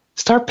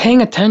start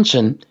paying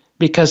attention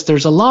because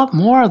there's a lot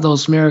more of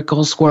those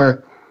miracles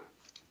where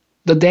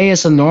the day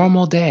is a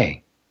normal day.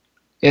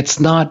 It's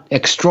not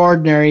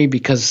extraordinary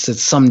because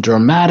it's some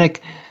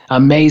dramatic,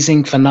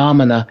 amazing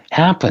phenomena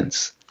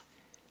happens.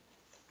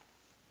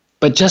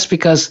 But just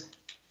because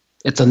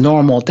it's a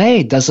normal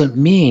day doesn't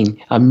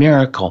mean a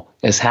miracle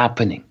is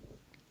happening.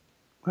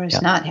 Or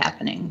it's not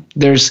happening.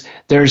 There's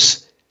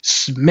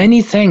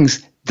many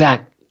things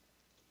that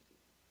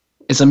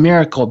is a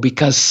miracle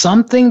because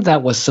something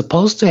that was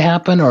supposed to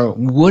happen or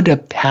would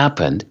have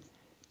happened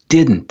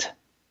didn't.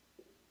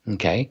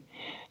 Okay?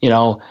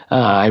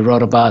 I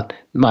wrote about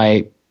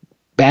my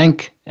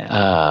bank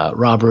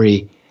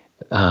robbery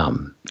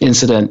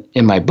incident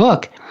in my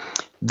book.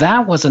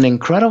 That was an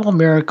incredible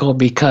miracle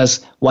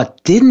because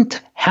what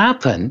didn't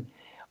happen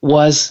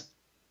was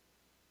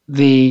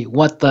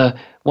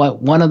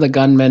what one of the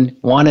gunmen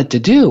wanted to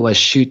do was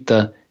shoot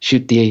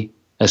the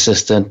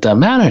assistant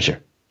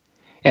manager,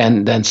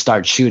 and then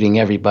start shooting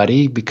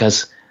everybody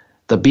because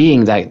the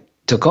being that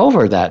took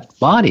over that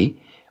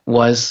body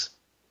was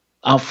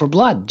out for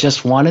blood,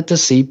 just wanted to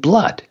see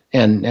blood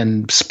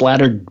and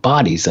splattered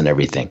bodies and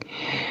everything.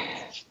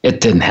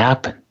 It didn't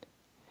happen.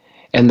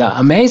 And the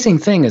amazing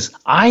thing is,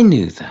 I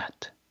knew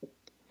that.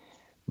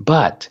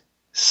 But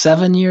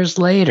 7 years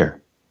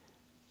later,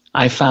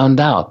 I found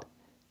out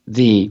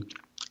the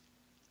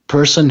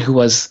person who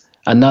was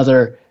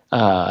another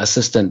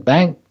assistant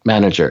bank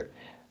manager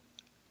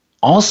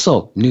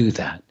also knew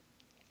that.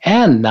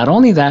 And not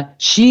only that,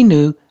 she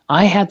knew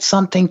I had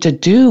something to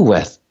do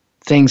with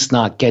things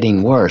not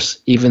getting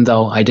worse, even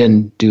though I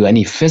didn't do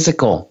any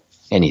physical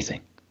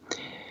anything.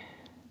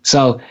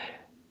 So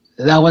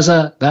that was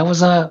a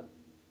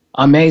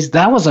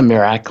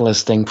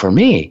miraculous thing for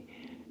me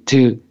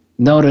to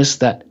notice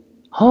that,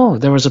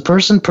 there was a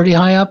person pretty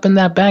high up in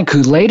that bank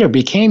who later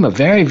became a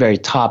very, very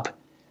top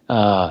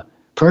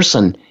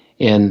person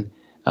in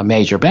a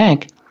major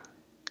bank.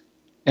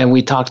 And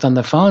we talked on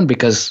the phone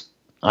because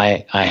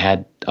I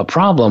had a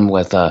problem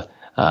with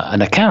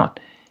an account.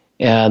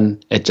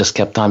 And it just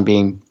kept on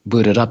being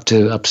booted up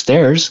to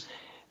upstairs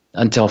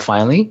until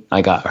finally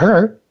I got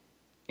her.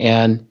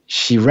 And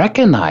she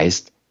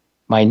recognized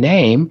my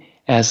name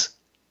as,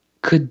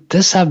 could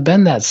this have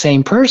been that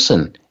same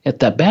person at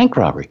that bank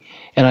robbery?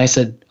 And I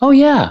said, oh,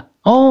 yeah.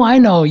 Oh, I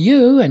know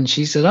you. And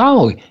she said,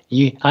 oh,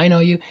 I know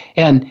you.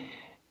 And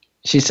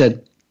she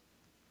said,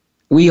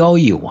 we owe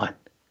you one.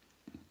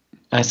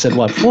 I said,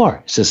 what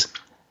for? She says,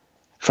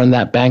 from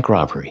that bank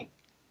robbery.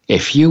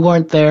 If you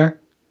weren't there,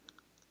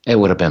 it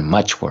would have been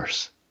much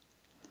worse.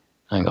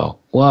 I go,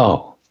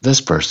 whoa, this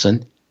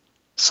person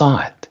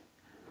saw it.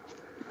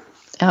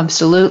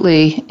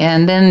 Absolutely.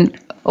 And then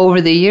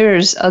over the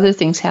years, other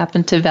things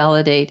happened to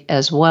validate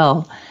as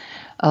well.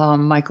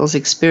 Michael's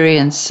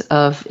experience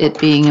of it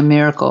being a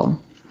miracle.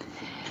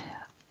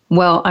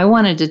 Well, I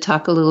wanted to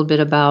talk a little bit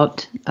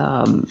about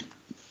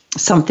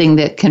something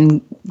that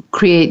can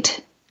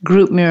create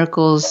group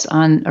miracles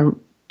on a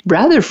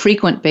rather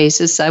frequent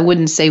basis. I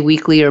wouldn't say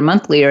weekly or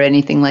monthly or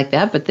anything like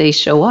that, but they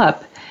show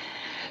up.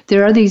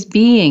 There are these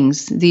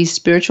beings, these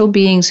spiritual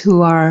beings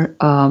who are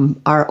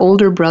our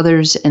older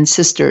brothers and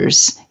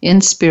sisters in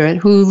spirit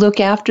who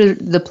look after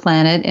the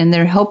planet, and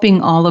they're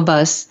helping all of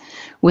us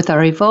with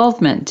our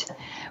evolvement.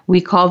 We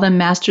call them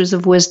masters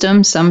of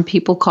wisdom. Some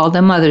people call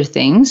them other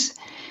things.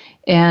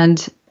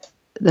 And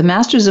the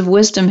masters of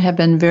wisdom have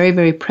been very,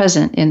 very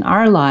present in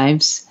our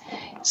lives.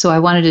 So I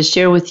wanted to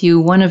share with you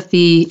one of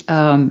the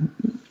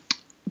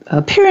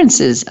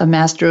appearances a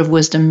master of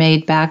wisdom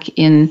made back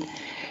in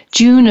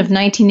June of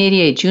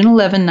 1988, June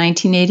 11,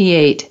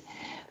 1988,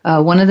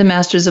 one of the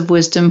masters of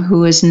wisdom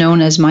who is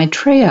known as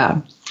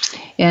Maitreya.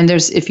 And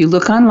if you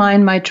look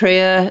online,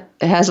 Maitreya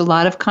has a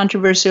lot of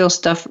controversial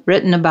stuff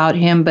written about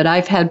him, but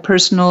I've had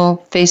personal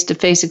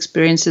face-to-face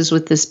experiences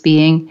with this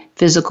being,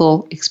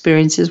 physical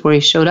experiences where he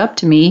showed up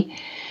to me.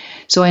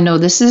 So I know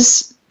this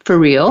is for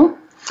real.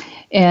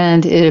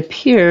 And it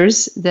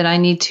appears that I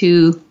need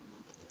to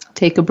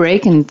take a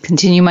break and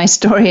continue my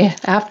story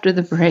after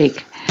the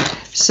break.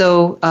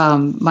 So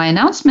my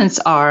announcements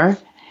are,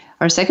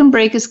 our second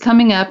break is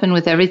coming up, and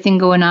with everything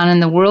going on in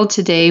the world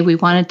today, we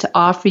wanted to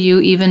offer you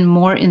even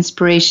more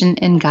inspiration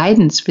and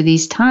guidance for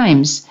these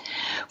times.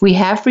 We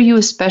have for you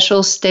a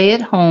special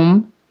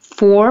stay-at-home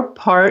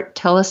 4-part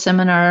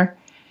teleseminar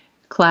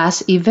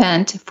class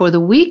event for the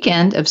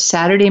weekend of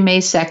Saturday, May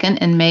 2nd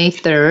and May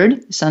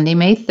 3rd, Sunday,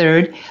 May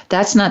 3rd.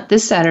 That's not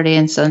this Saturday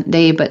and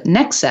Sunday, but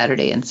next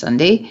Saturday and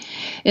Sunday,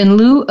 in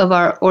lieu of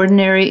our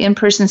ordinary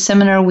in-person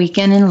seminar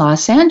weekend in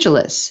Los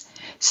Angeles.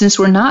 Since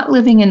we're not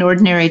living in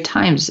ordinary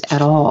times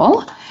at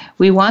all,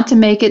 we want to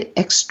make it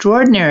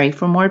extraordinary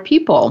for more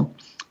people.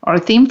 Our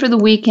theme for the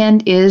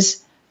weekend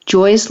is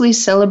joyously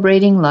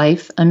celebrating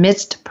life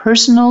amidst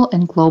personal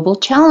and global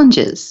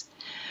challenges.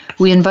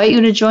 We invite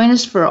you to join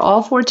us for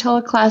all 4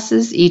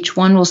 teleclasses. Each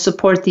one will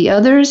support the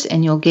others,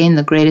 and you'll gain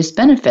the greatest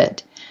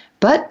benefit.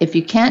 But if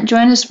you can't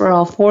join us for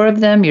all 4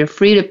 of them, you're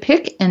free to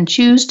pick and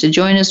choose to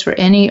join us for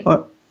any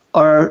or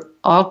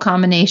all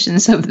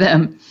combinations of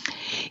them.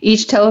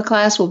 Each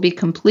teleclass will be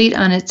complete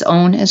on its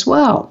own as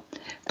well.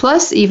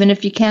 Plus, even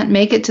if you can't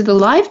make it to the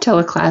live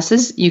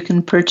teleclasses, you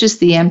can purchase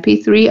the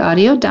MP3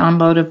 audio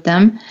download of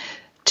them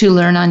to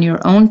learn on your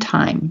own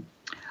time.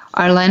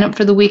 Our lineup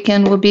for the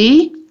weekend will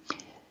be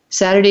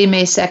Saturday,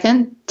 May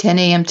 2nd, 10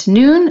 a.m. to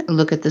noon,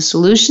 look at the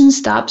solution,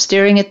 stop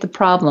staring at the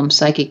problem,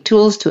 psychic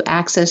tools to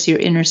access your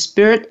inner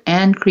spirit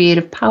and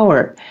creative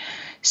power.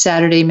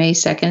 Saturday, May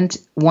 2nd,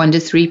 1 to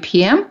 3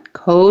 p.m.,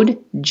 code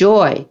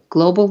JOY,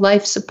 Global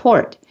Life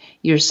Support,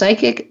 your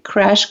psychic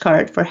crash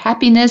cart for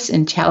happiness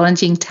in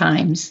challenging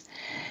times.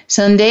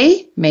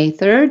 Sunday, May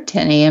 3rd,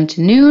 10 a.m.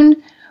 to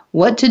noon,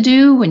 what to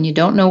do when you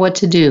don't know what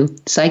to do,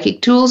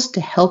 psychic tools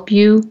to help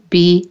you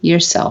be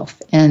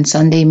yourself. And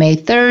Sunday, May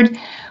 3rd,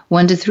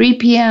 1 to 3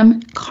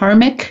 p.m.,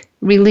 Karmic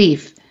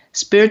Relief,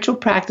 spiritual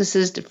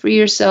practices to free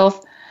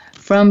yourself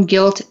from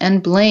guilt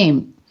and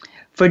blame.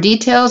 For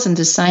details and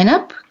to sign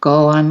up,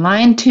 go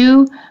online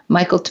to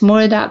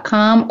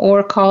michaeltamura.com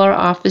or call our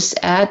office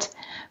at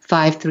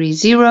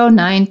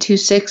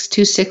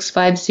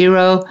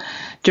 530-926-2650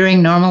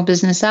 during normal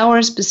business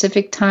hours,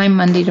 Pacific time,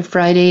 Monday to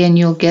Friday, and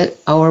you'll get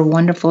our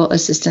wonderful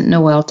assistant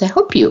Noelle to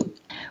help you.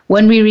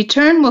 When we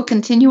return, we'll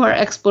continue our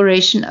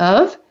exploration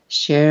of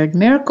shared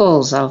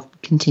miracles. I'll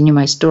continue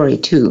my story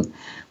too.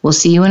 We'll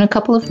see you in a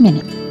couple of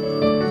minutes.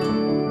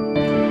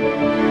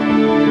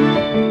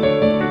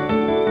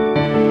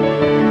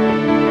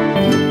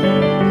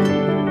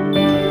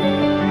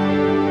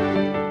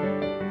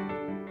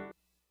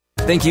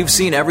 Think you've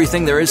seen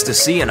everything there is to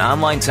see in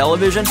online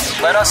television?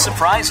 Let us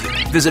surprise you.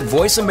 Visit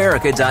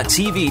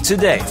voiceamerica.tv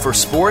today for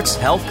sports,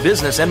 health,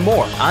 business, and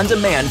more on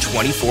demand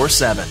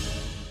 24/7.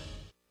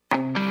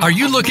 Are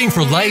you looking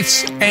for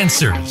life's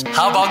answers?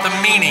 How about the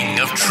meaning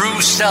of true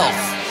self?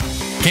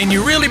 Can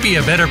you really be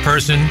a better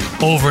person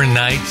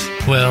overnight?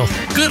 Well,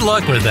 good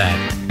luck with that.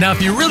 Now,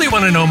 if you really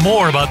want to know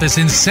more about this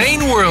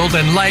insane world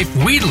and life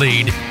we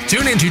lead,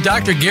 tune into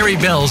Dr. Gary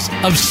Bell's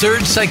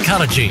Absurd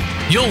Psychology.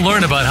 You'll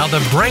learn about how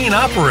the brain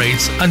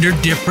operates under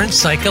different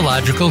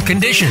psychological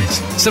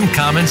conditions. Some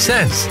common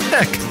sense.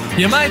 Heck,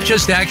 you might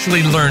just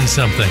actually learn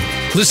something.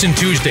 Listen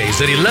Tuesdays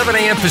at 11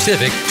 a.m.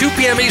 Pacific, 2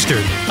 p.m.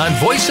 Eastern on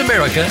Voice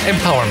America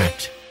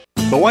Empowerment.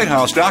 The White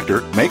House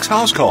doctor makes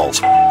house calls.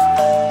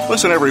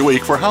 Listen every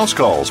week for House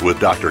Calls with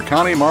Dr.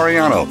 Connie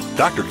Mariano.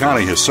 Dr.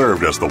 Connie has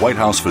served as the White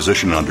House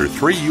physician under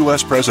 3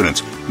 U.S.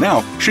 presidents.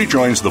 Now, she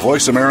joins the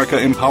Voice America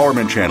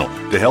Empowerment Channel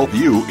to help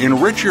you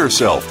enrich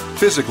yourself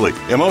physically,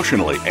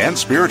 emotionally, and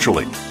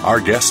spiritually. Our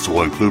guests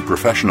will include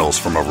professionals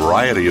from a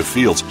variety of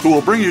fields who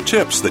will bring you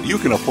tips that you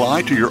can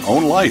apply to your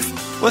own life.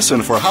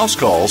 Listen for House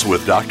Calls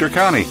with Dr.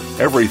 Connie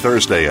every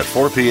Thursday at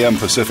 4 p.m.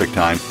 Pacific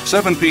Time,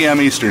 7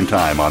 p.m. Eastern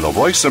Time on the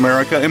Voice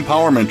America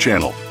Empowerment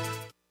Channel.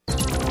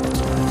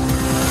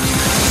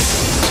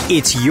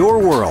 It's your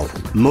world.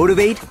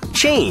 Motivate,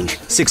 change,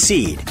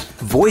 succeed.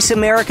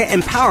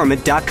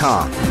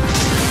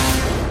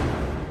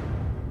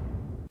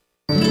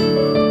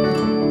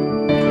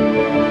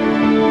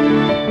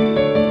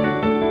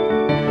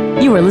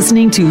 You are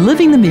listening to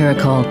Living the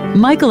Miracle.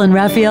 Michael and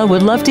Raphael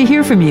would love to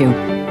hear from you.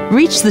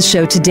 Reach the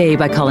show today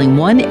by calling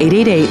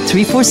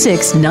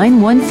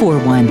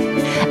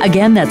 1-888-346-9141.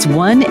 Again, that's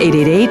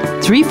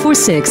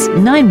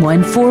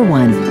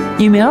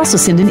 1-888-346-9141. You may also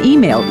send an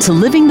email to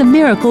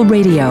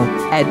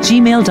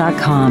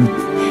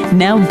livingthemiracleradio@gmail.com.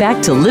 Now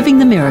back to Living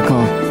the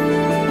Miracle.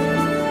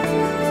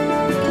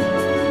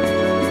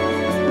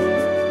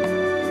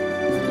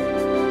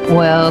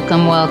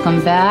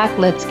 Welcome back.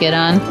 Let's get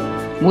on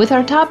with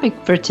our topic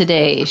for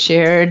today,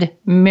 shared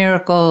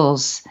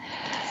miracles.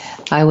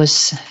 I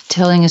was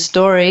telling a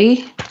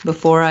story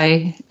before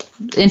I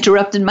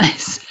interrupted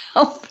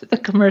myself for the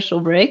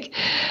commercial break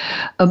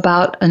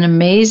about an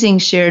amazing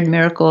shared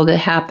miracle that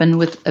happened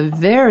with a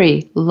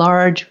very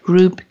large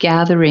group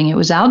gathering. It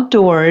was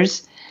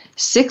outdoors,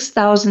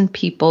 6,000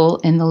 people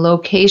in the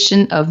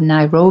location of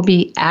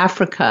Nairobi,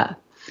 Africa,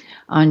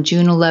 on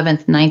June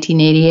 11th,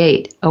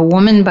 1988. A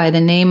woman by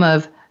the name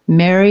of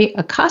Mary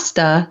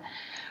Acosta,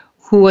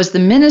 who was the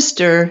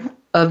minister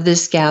of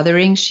this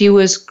gathering, she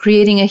was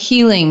creating a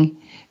healing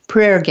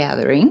prayer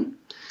gathering.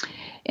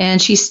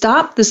 And she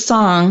stopped the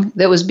song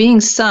that was being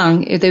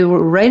sung. They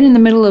were right in the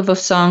middle of a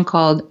song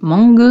called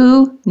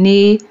Mungu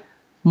ni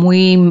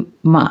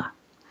Mwema.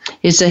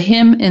 It's a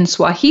hymn in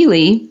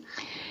Swahili.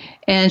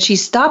 And she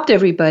stopped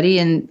everybody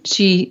and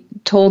she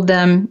told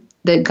them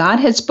that God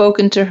had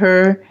spoken to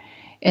her.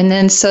 And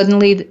then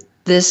suddenly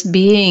this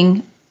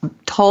being,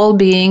 tall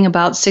being,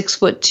 about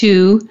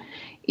 6'2",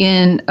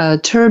 in a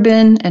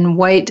turban and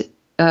white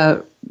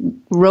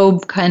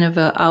robe kind of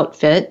a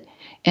outfit,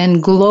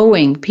 and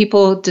glowing.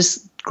 People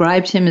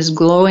described him as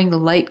glowing. The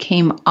light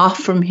came off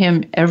from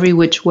him every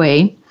which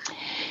way.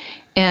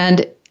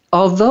 And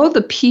although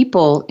the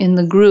people in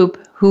the group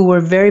who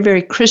were very,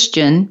 very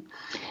Christian,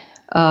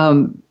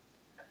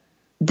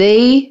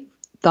 they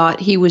thought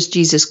he was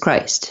Jesus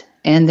Christ.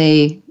 And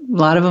a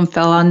lot of them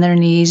fell on their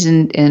knees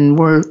and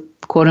were,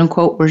 quote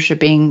unquote,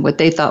 worshiping what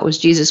they thought was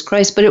Jesus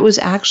Christ. But it was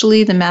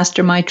actually the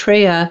Master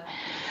Maitreya,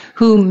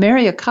 who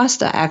Mary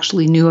Acosta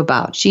actually knew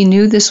about. She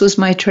knew this was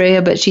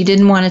Maitreya, but she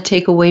didn't want to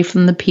take away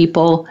from the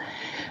people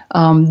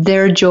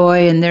their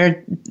joy and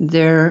their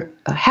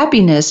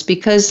happiness,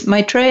 because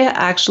Maitreya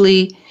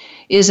actually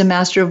is a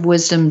master of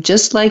wisdom,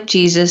 just like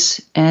Jesus,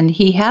 and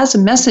he has a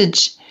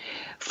message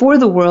for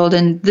the world.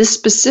 And this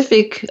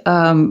specific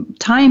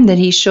time that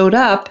he showed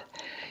up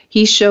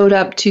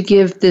to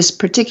give this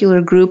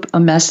particular group a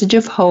message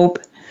of hope,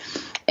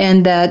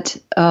 and that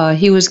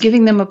he was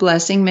giving them a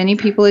blessing. Many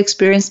people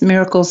experienced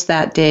miracles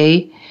that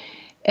day,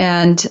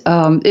 and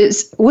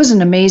it was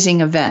an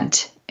amazing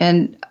event.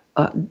 And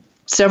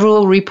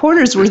several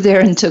reporters were there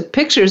and took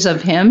pictures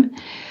of him.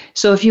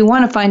 So if you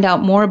want to find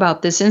out more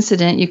about this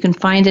incident, you can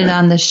find it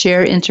on the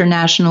Share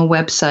International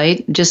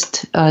website.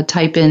 Just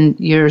type in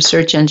your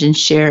search engine,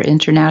 Share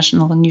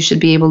International, and you should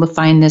be able to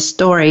find this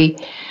story.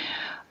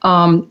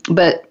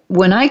 But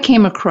when I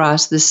came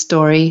across this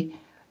story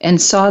and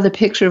saw the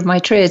picture of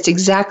Maitreya, it's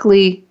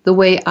exactly the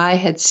way I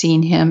had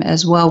seen him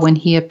as well when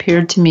he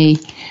appeared to me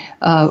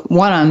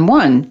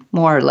one-on-one,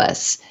 more or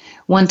less.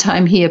 One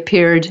time he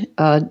appeared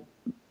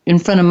in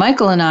front of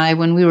Michael and I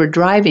when we were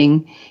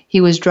driving. He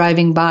was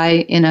driving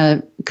by in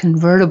a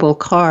convertible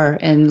car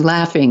and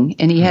laughing,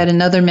 and he had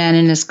another man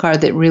in his car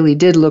that really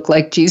did look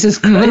like Jesus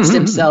Christ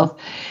himself.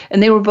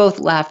 And they were both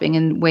laughing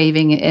and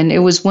waving, and it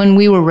was when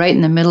we were right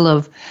in the middle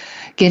of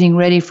getting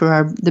ready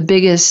for the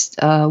biggest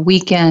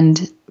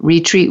weekend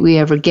retreat we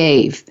ever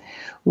gave,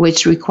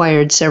 which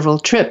required several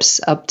trips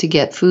up to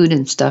get food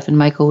and stuff, and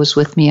Michael was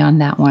with me on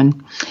that one.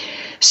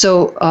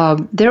 So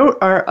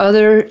there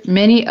are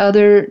many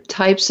other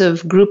types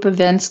of group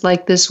events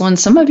like this one.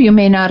 Some of you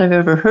may not have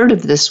ever heard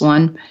of this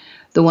one,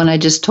 the one I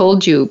just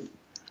told you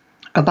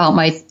about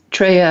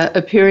Maitreya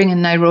appearing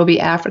in Nairobi,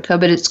 Africa,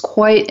 but it's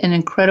quite an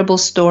incredible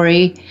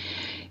story,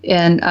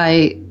 and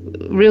I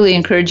really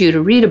encourage you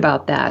to read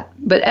about that.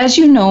 But as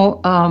you know,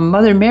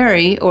 Mother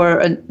Mary,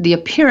 or the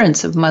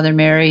appearance of Mother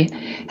Mary,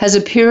 has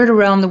appeared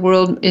around the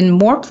world in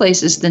more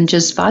places than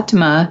just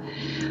Fatima.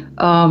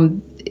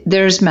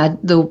 There's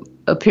the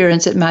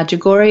appearance at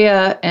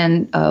Medjugorje,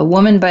 and a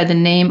woman by the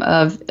name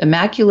of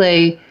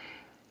Immaculée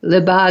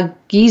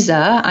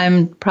Lebagiza,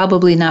 I'm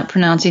probably not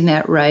pronouncing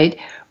that right,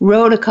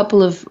 wrote a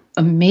couple of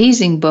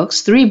amazing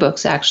books, 3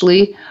 books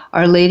actually,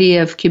 Our Lady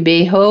of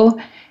Kibeho,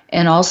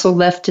 and also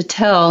Left to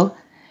Tell.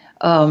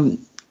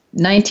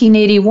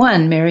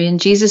 1981, Mary and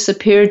Jesus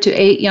appeared to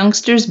 8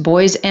 youngsters,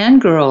 boys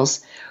and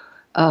girls,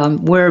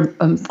 where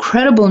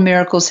incredible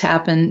miracles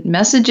happened.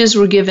 Messages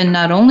were given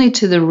not only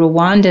to the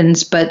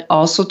Rwandans, but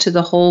also to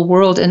the whole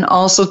world, and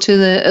also to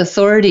the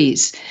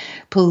authorities,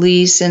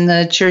 police and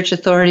the church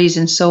authorities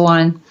and so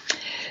on.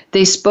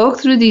 They spoke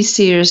through these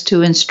seers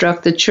to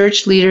instruct the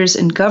church leaders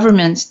and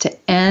governments to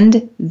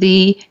end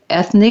the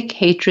ethnic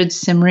hatred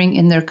simmering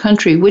in their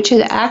country, which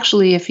had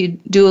actually, if you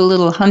do a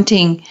little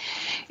hunting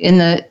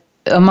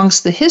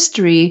amongst the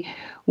history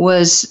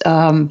was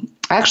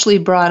actually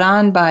brought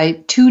on by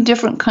two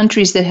different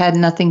countries that had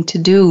nothing to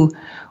do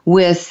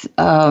with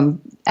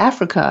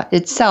Africa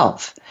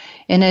itself.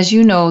 And as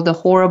you know, the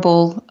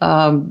horrible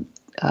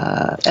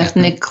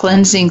ethnic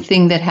cleansing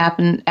thing that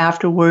happened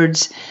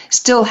afterwards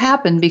still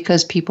happened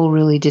because people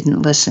really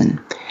didn't listen.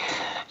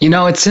 You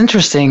know, it's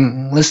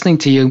interesting listening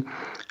to you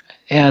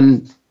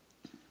and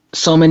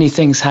so many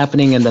things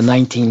happening in the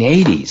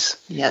 1980s.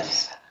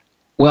 Yes.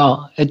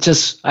 Well, I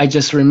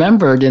just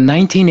remembered in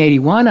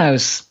 1981, I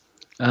was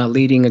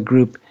leading a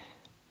group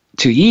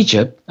to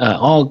Egypt,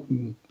 all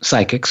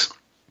psychics,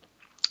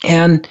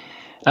 and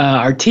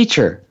our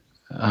teacher,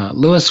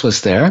 Lewis,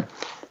 was there,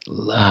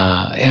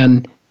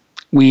 and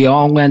we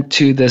all went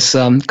to this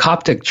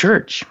Coptic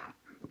church,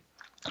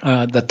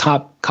 the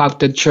top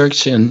Coptic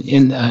church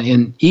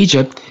in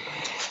Egypt,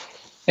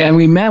 and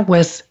we met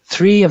with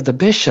 3 of the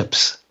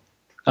bishops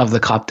of the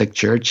Coptic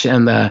church,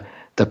 and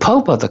the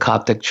Pope of the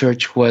Coptic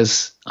church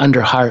was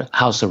under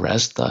house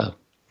arrest,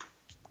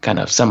 kind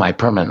of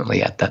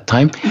semi-permanently at that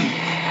time.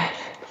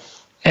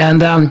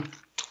 And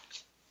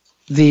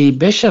the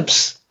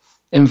bishops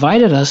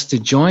invited us to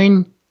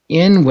join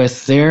in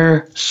with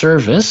their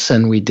service,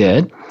 and we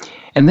did.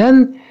 And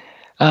then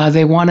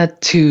they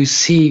wanted to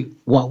see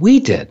what we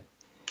did.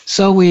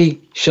 So we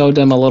showed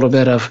them a little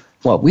bit of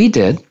what we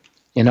did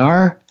in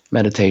our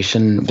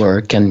meditation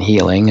work and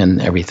healing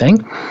and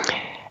everything.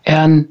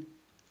 And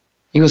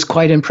he was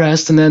quite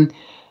impressed. And then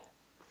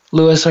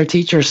Lewis, our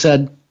teacher,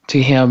 said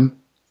to him,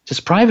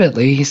 just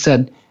privately, he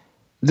said,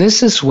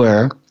 "This is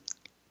where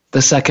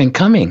the second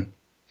coming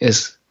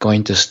is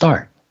going to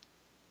start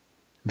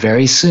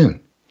very soon."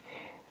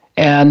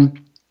 And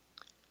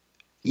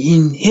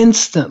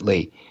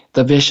instantly,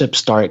 the bishop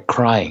started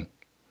crying.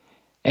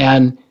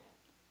 And,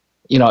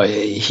 you know,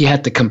 he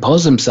had to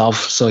compose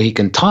himself so he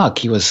can talk.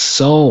 He was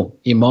so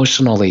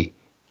emotional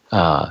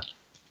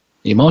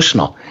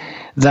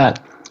that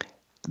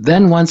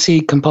then once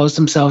he composed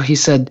himself, he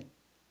said,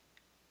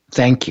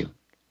 "Thank you.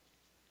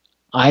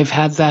 I've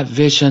had that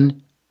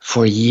vision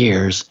for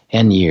years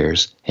and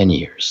years and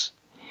years.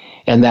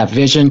 And that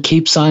vision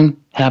keeps on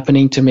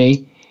happening to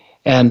me,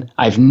 and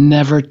I've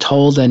never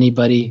told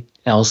anybody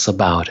else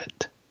about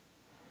it.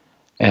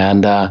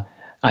 And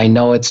I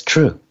know it's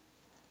true.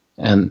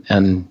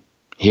 And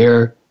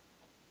here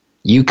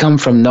you come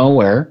from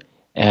nowhere,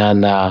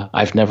 and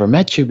I've never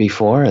met you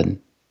before, and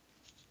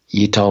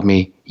you told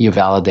me you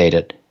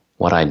validated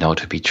what I know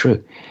to be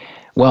true."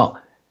 Well,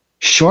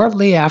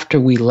 shortly after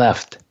we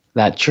left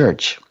that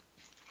church,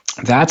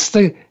 that's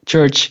the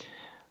church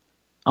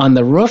on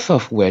the roof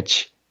of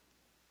which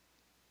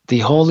the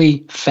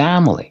Holy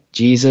Family,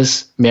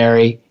 Jesus,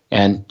 Mary,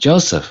 and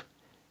Joseph,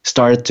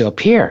 started to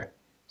appear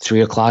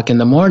 3 o'clock in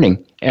the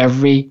morning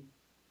every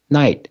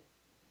night.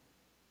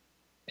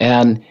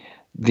 And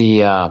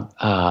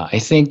I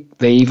think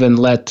they even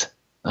let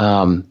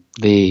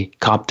the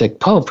Coptic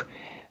Pope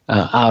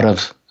out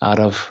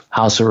of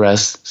house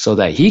arrest so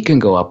that he can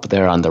go up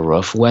there on the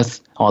roof with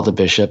all the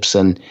bishops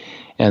and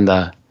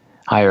the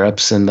higher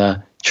ups in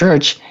the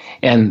church.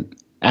 And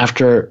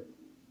after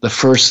the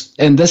first,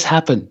 and this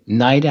happened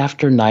night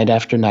after night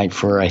after night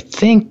for I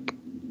think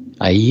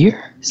a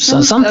year,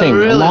 something,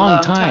 really a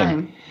long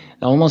time,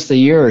 almost a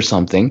year or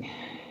something.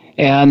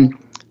 And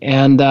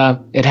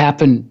it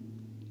happened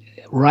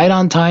right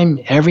on time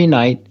every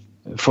night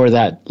for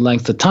that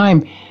length of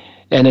time.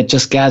 And it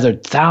just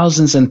gathered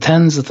thousands and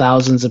tens of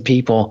thousands of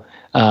people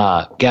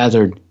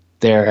gathered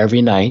there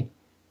every night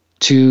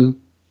to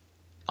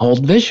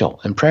hold vigil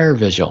and prayer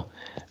vigil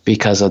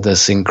because of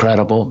this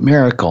incredible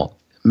miracle,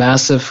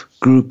 massive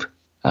group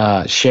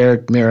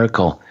shared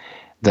miracle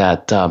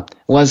that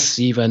was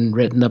even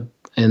written up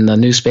in the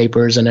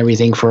newspapers and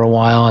everything for a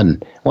while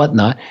and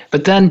whatnot.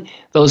 But then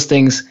those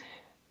things,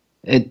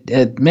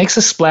 it makes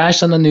a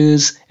splash on the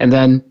news, and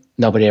then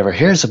nobody ever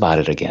hears about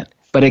it again.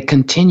 But it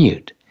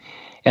continued.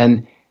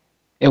 And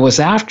it was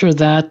after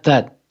that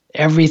that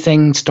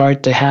everything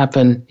started to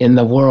happen in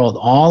the world,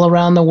 all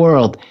around the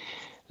world.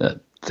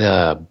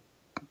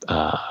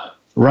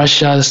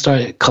 Russia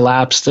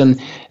collapsed,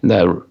 and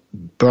the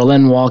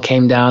Berlin Wall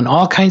came down.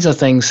 All kinds of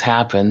things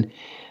happened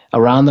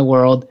around the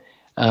world,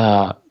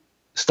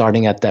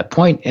 starting at that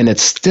point, and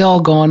it's still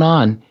going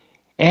on.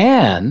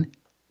 And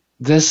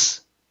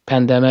this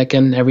pandemic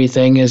and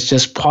everything is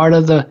just part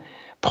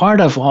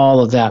of all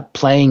of that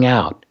playing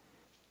out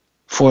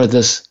for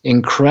this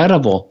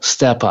incredible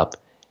step up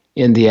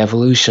in the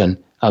evolution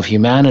of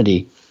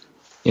humanity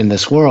in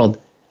this world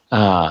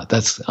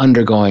that's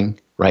undergoing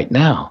right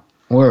now.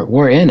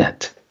 We're in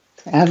it.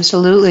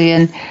 Absolutely.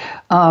 And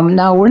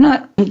now we're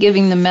not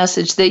giving the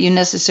message that you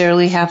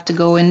necessarily have to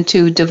go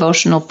into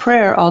devotional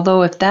prayer,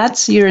 although if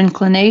that's your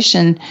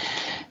inclination,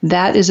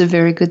 that is a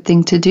very good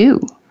thing to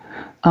do.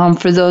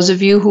 For those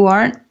of you who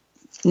aren't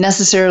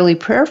necessarily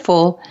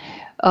prayerful,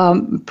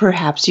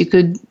 perhaps you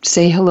could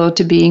say hello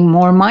to being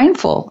more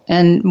mindful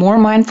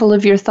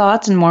of your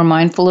thoughts and more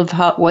mindful of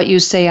what you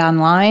say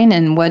online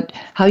and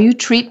how you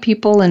treat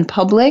people in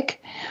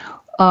public.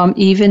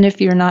 even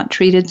if you're not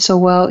treated so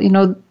well.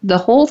 The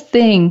whole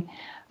thing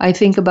I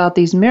think about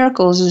these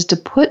miracles is to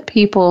put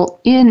people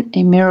in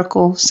a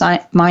miracle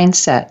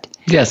mindset.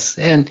 Yes,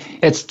 and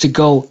it's to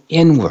go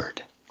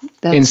inward.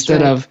 That's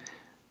instead right. of,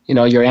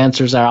 your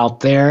answers are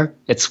out there.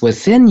 It's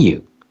within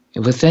you,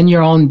 within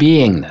your own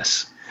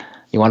beingness.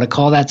 You want to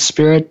call that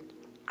spirit?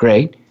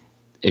 Great.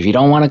 If you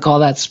don't want to call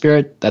that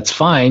spirit, that's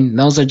fine.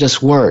 Those are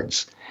just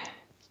words.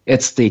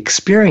 It's the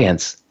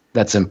experience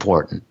that's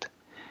important.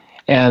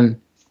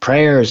 And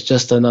prayer is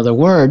just another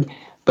word,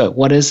 but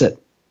what is it?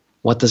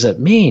 What does it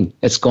mean?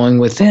 It's going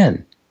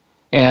within.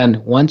 And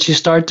once you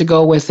start to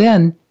go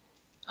within,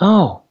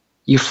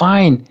 you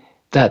find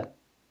that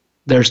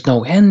there's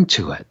no end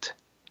to it.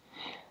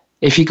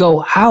 If you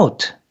go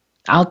out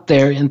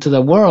there into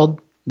the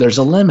world, there's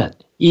a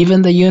limit.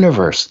 Even the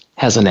universe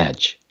has an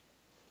edge.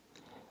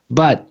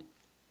 But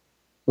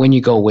when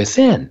you go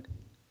within,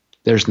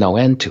 there's no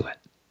end to it.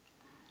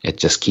 It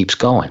just keeps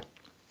going.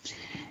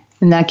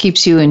 And that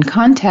keeps you in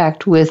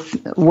contact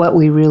with what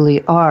we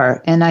really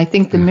are. And I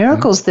think the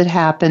miracles that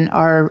happen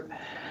are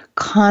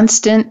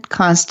constant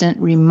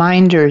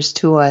reminders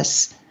to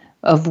us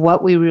of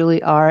what we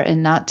really are,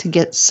 and not to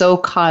get so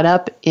caught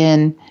up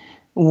in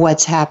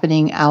what's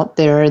happening out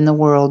there in the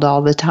world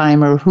all the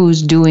time, or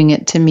who's doing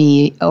it to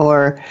me,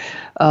 or,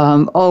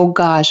 oh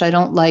gosh, I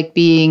don't like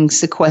being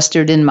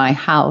sequestered in my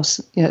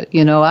house.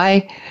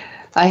 I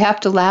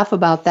have to laugh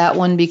about that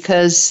one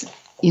because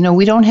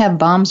we don't have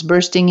bombs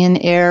bursting in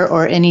air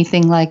or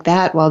anything like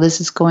that while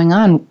this is going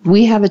on.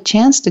 We have a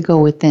chance to go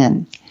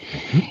within.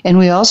 And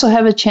we also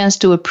have a chance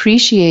to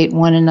appreciate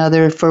one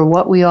another for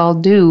what we all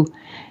do.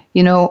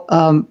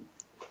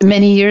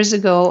 Many years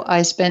ago,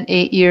 I spent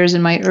 8 years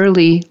in my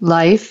early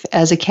life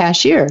as a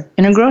cashier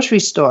in a grocery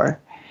store.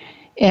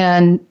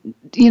 And,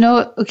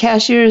 a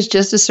cashier is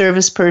just a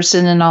service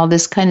person and all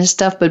this kind of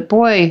stuff. But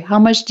boy, how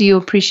much do you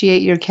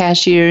appreciate your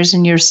cashiers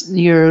and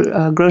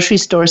your grocery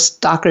store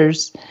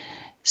stockers?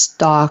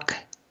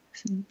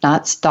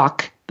 Not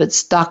stock, but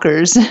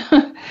stockers.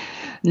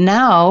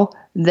 Now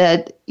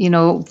that,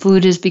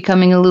 food is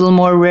becoming a little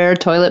more rare,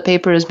 toilet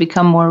paper has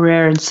become more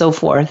rare, and so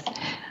forth.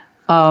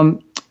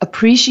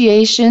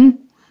 Appreciation,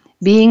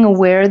 being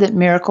aware that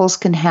miracles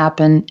can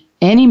happen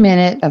any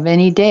minute of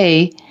any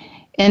day,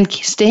 and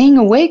staying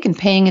awake and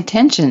paying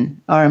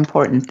attention are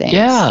important things.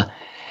 Yeah.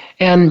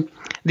 And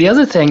the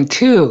other thing,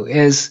 too,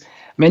 is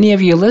many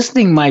of you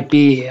listening might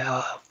be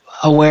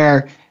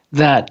aware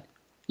that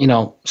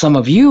some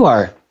of you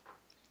are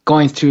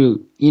going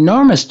through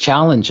enormous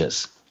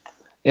challenges.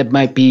 It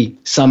might be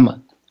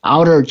some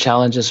outer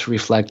challenges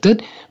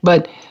reflected,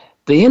 but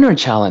the inner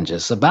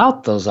challenges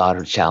about those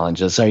outer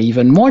challenges are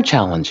even more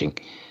challenging.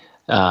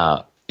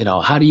 How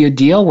do you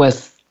deal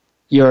with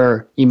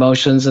your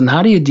emotions, and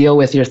how do you deal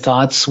with your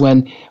thoughts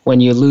when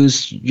you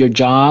lose your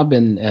job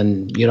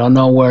and you don't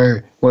know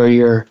where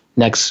your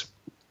next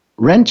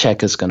rent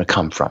check is going to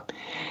come from,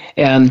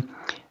 and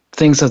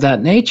things of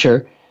that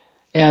nature?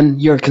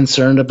 And you're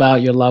concerned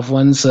about your loved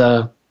ones,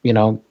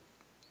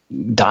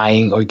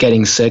 dying or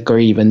getting sick or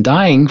even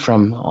dying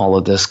from all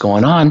of this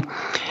going on.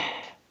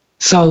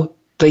 So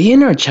the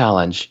inner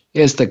challenge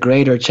is the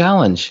greater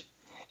challenge.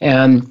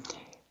 And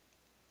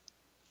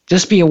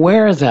just be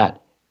aware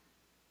that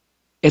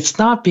it's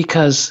not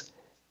because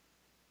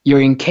you're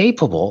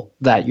incapable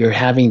that you're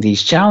having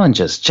these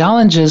challenges.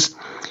 Challenges,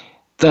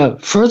 the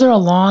further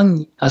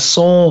along a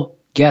soul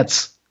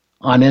gets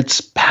on its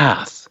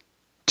path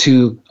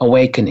to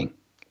awakening,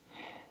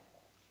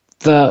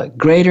 the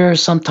greater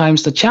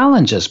sometimes the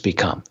challenges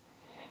become,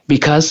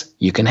 because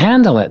you can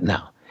handle it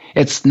now.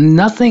 It's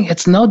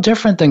no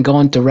different than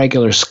going to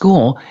regular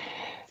school.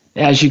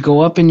 As you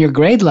go up in your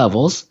grade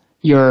levels,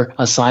 your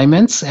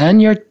assignments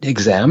and your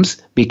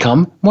exams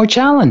become more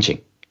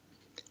challenging.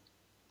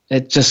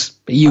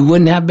 You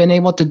wouldn't have been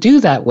able to do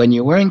that when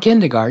you were in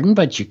kindergarten,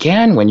 but you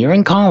can when you're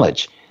in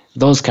college.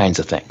 Those kinds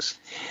of things.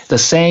 The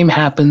same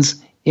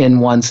happens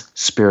in one's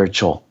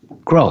spiritual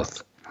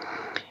growth.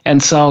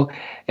 And so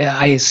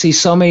I see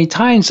so many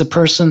times a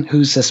person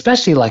who's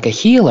especially like a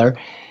healer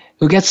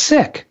who gets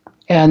sick,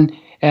 and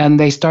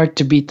they start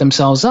to beat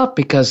themselves up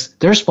because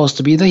they're supposed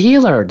to be the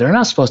healer. They're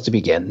not supposed to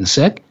be getting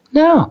sick.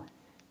 No.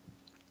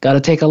 Got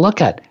to take a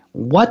look at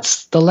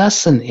what's the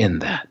lesson in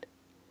that.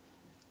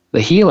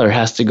 The healer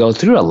has to go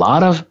through a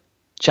lot of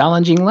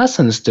challenging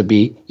lessons to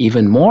be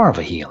even more of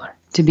a healer.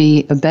 To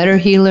be a better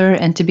healer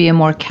and to be a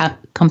more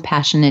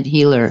compassionate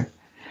healer.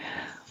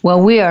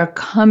 Well, we are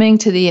coming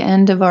to the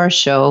end of our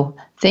show.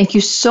 Thank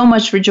you so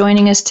much for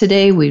joining us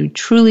today. We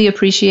truly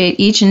appreciate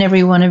each and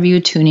every one of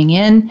you tuning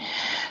in,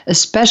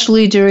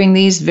 especially during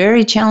these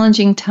very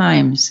challenging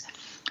times.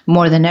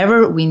 More than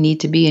ever, we need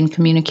to be in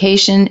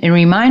communication and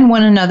remind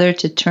one another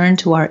to turn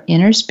to our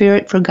inner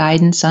spirit for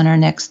guidance on our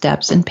next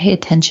steps and pay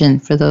attention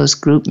for those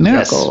group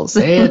miracles.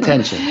 Yes, pay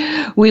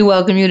attention. We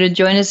welcome you to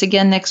join us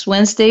again next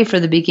Wednesday for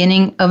the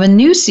beginning of a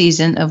new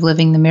season of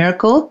Living the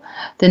Miracle.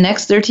 The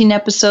next 13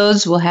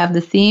 episodes will have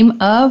the theme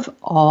of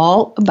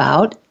All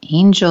About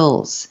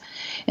Angels.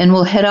 And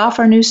we'll head off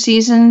our new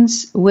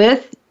seasons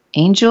with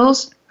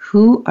angels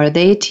Who are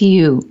they to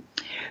you?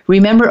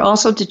 Remember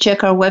also to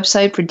check our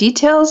website for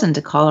details and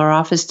to call our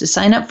office to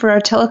sign up for our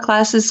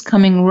teleclasses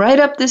coming right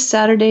up this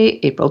Saturday,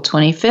 April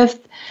 25th,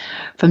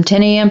 from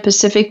 10 a.m.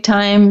 Pacific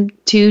time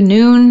to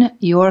noon.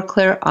 Your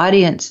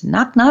clairaudience.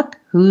 Knock, knock.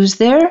 Who's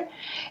there?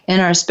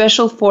 And our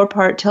special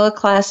 4-part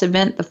teleclass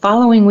event the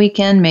following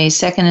weekend, May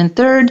 2nd and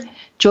 3rd,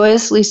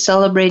 joyously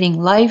celebrating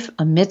life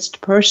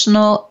amidst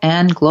personal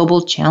and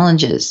global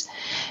challenges.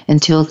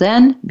 Until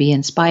then, be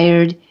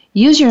inspired,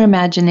 use your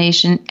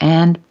imagination,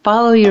 and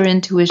follow your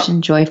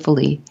intuition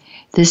joyfully.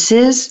 This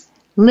is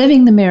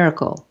Living the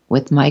Miracle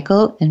with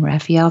Michael and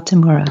Raphael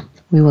Tamura.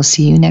 We will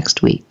see you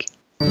next week.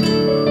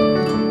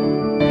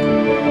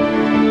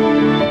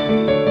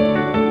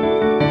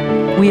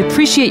 We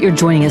appreciate your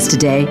joining us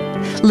today.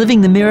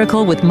 Living the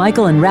Miracle with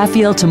Michael and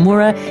Raphael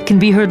Tamura can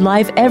be heard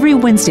live every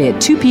Wednesday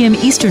at 2 p.m.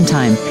 Eastern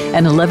Time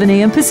and 11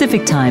 a.m.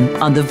 Pacific Time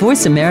on the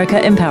Voice America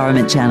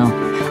Empowerment Channel.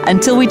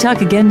 Until we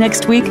talk again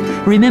next week,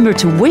 remember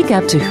to wake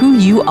up to who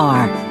you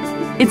are.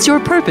 It's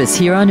your purpose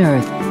here on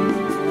Earth.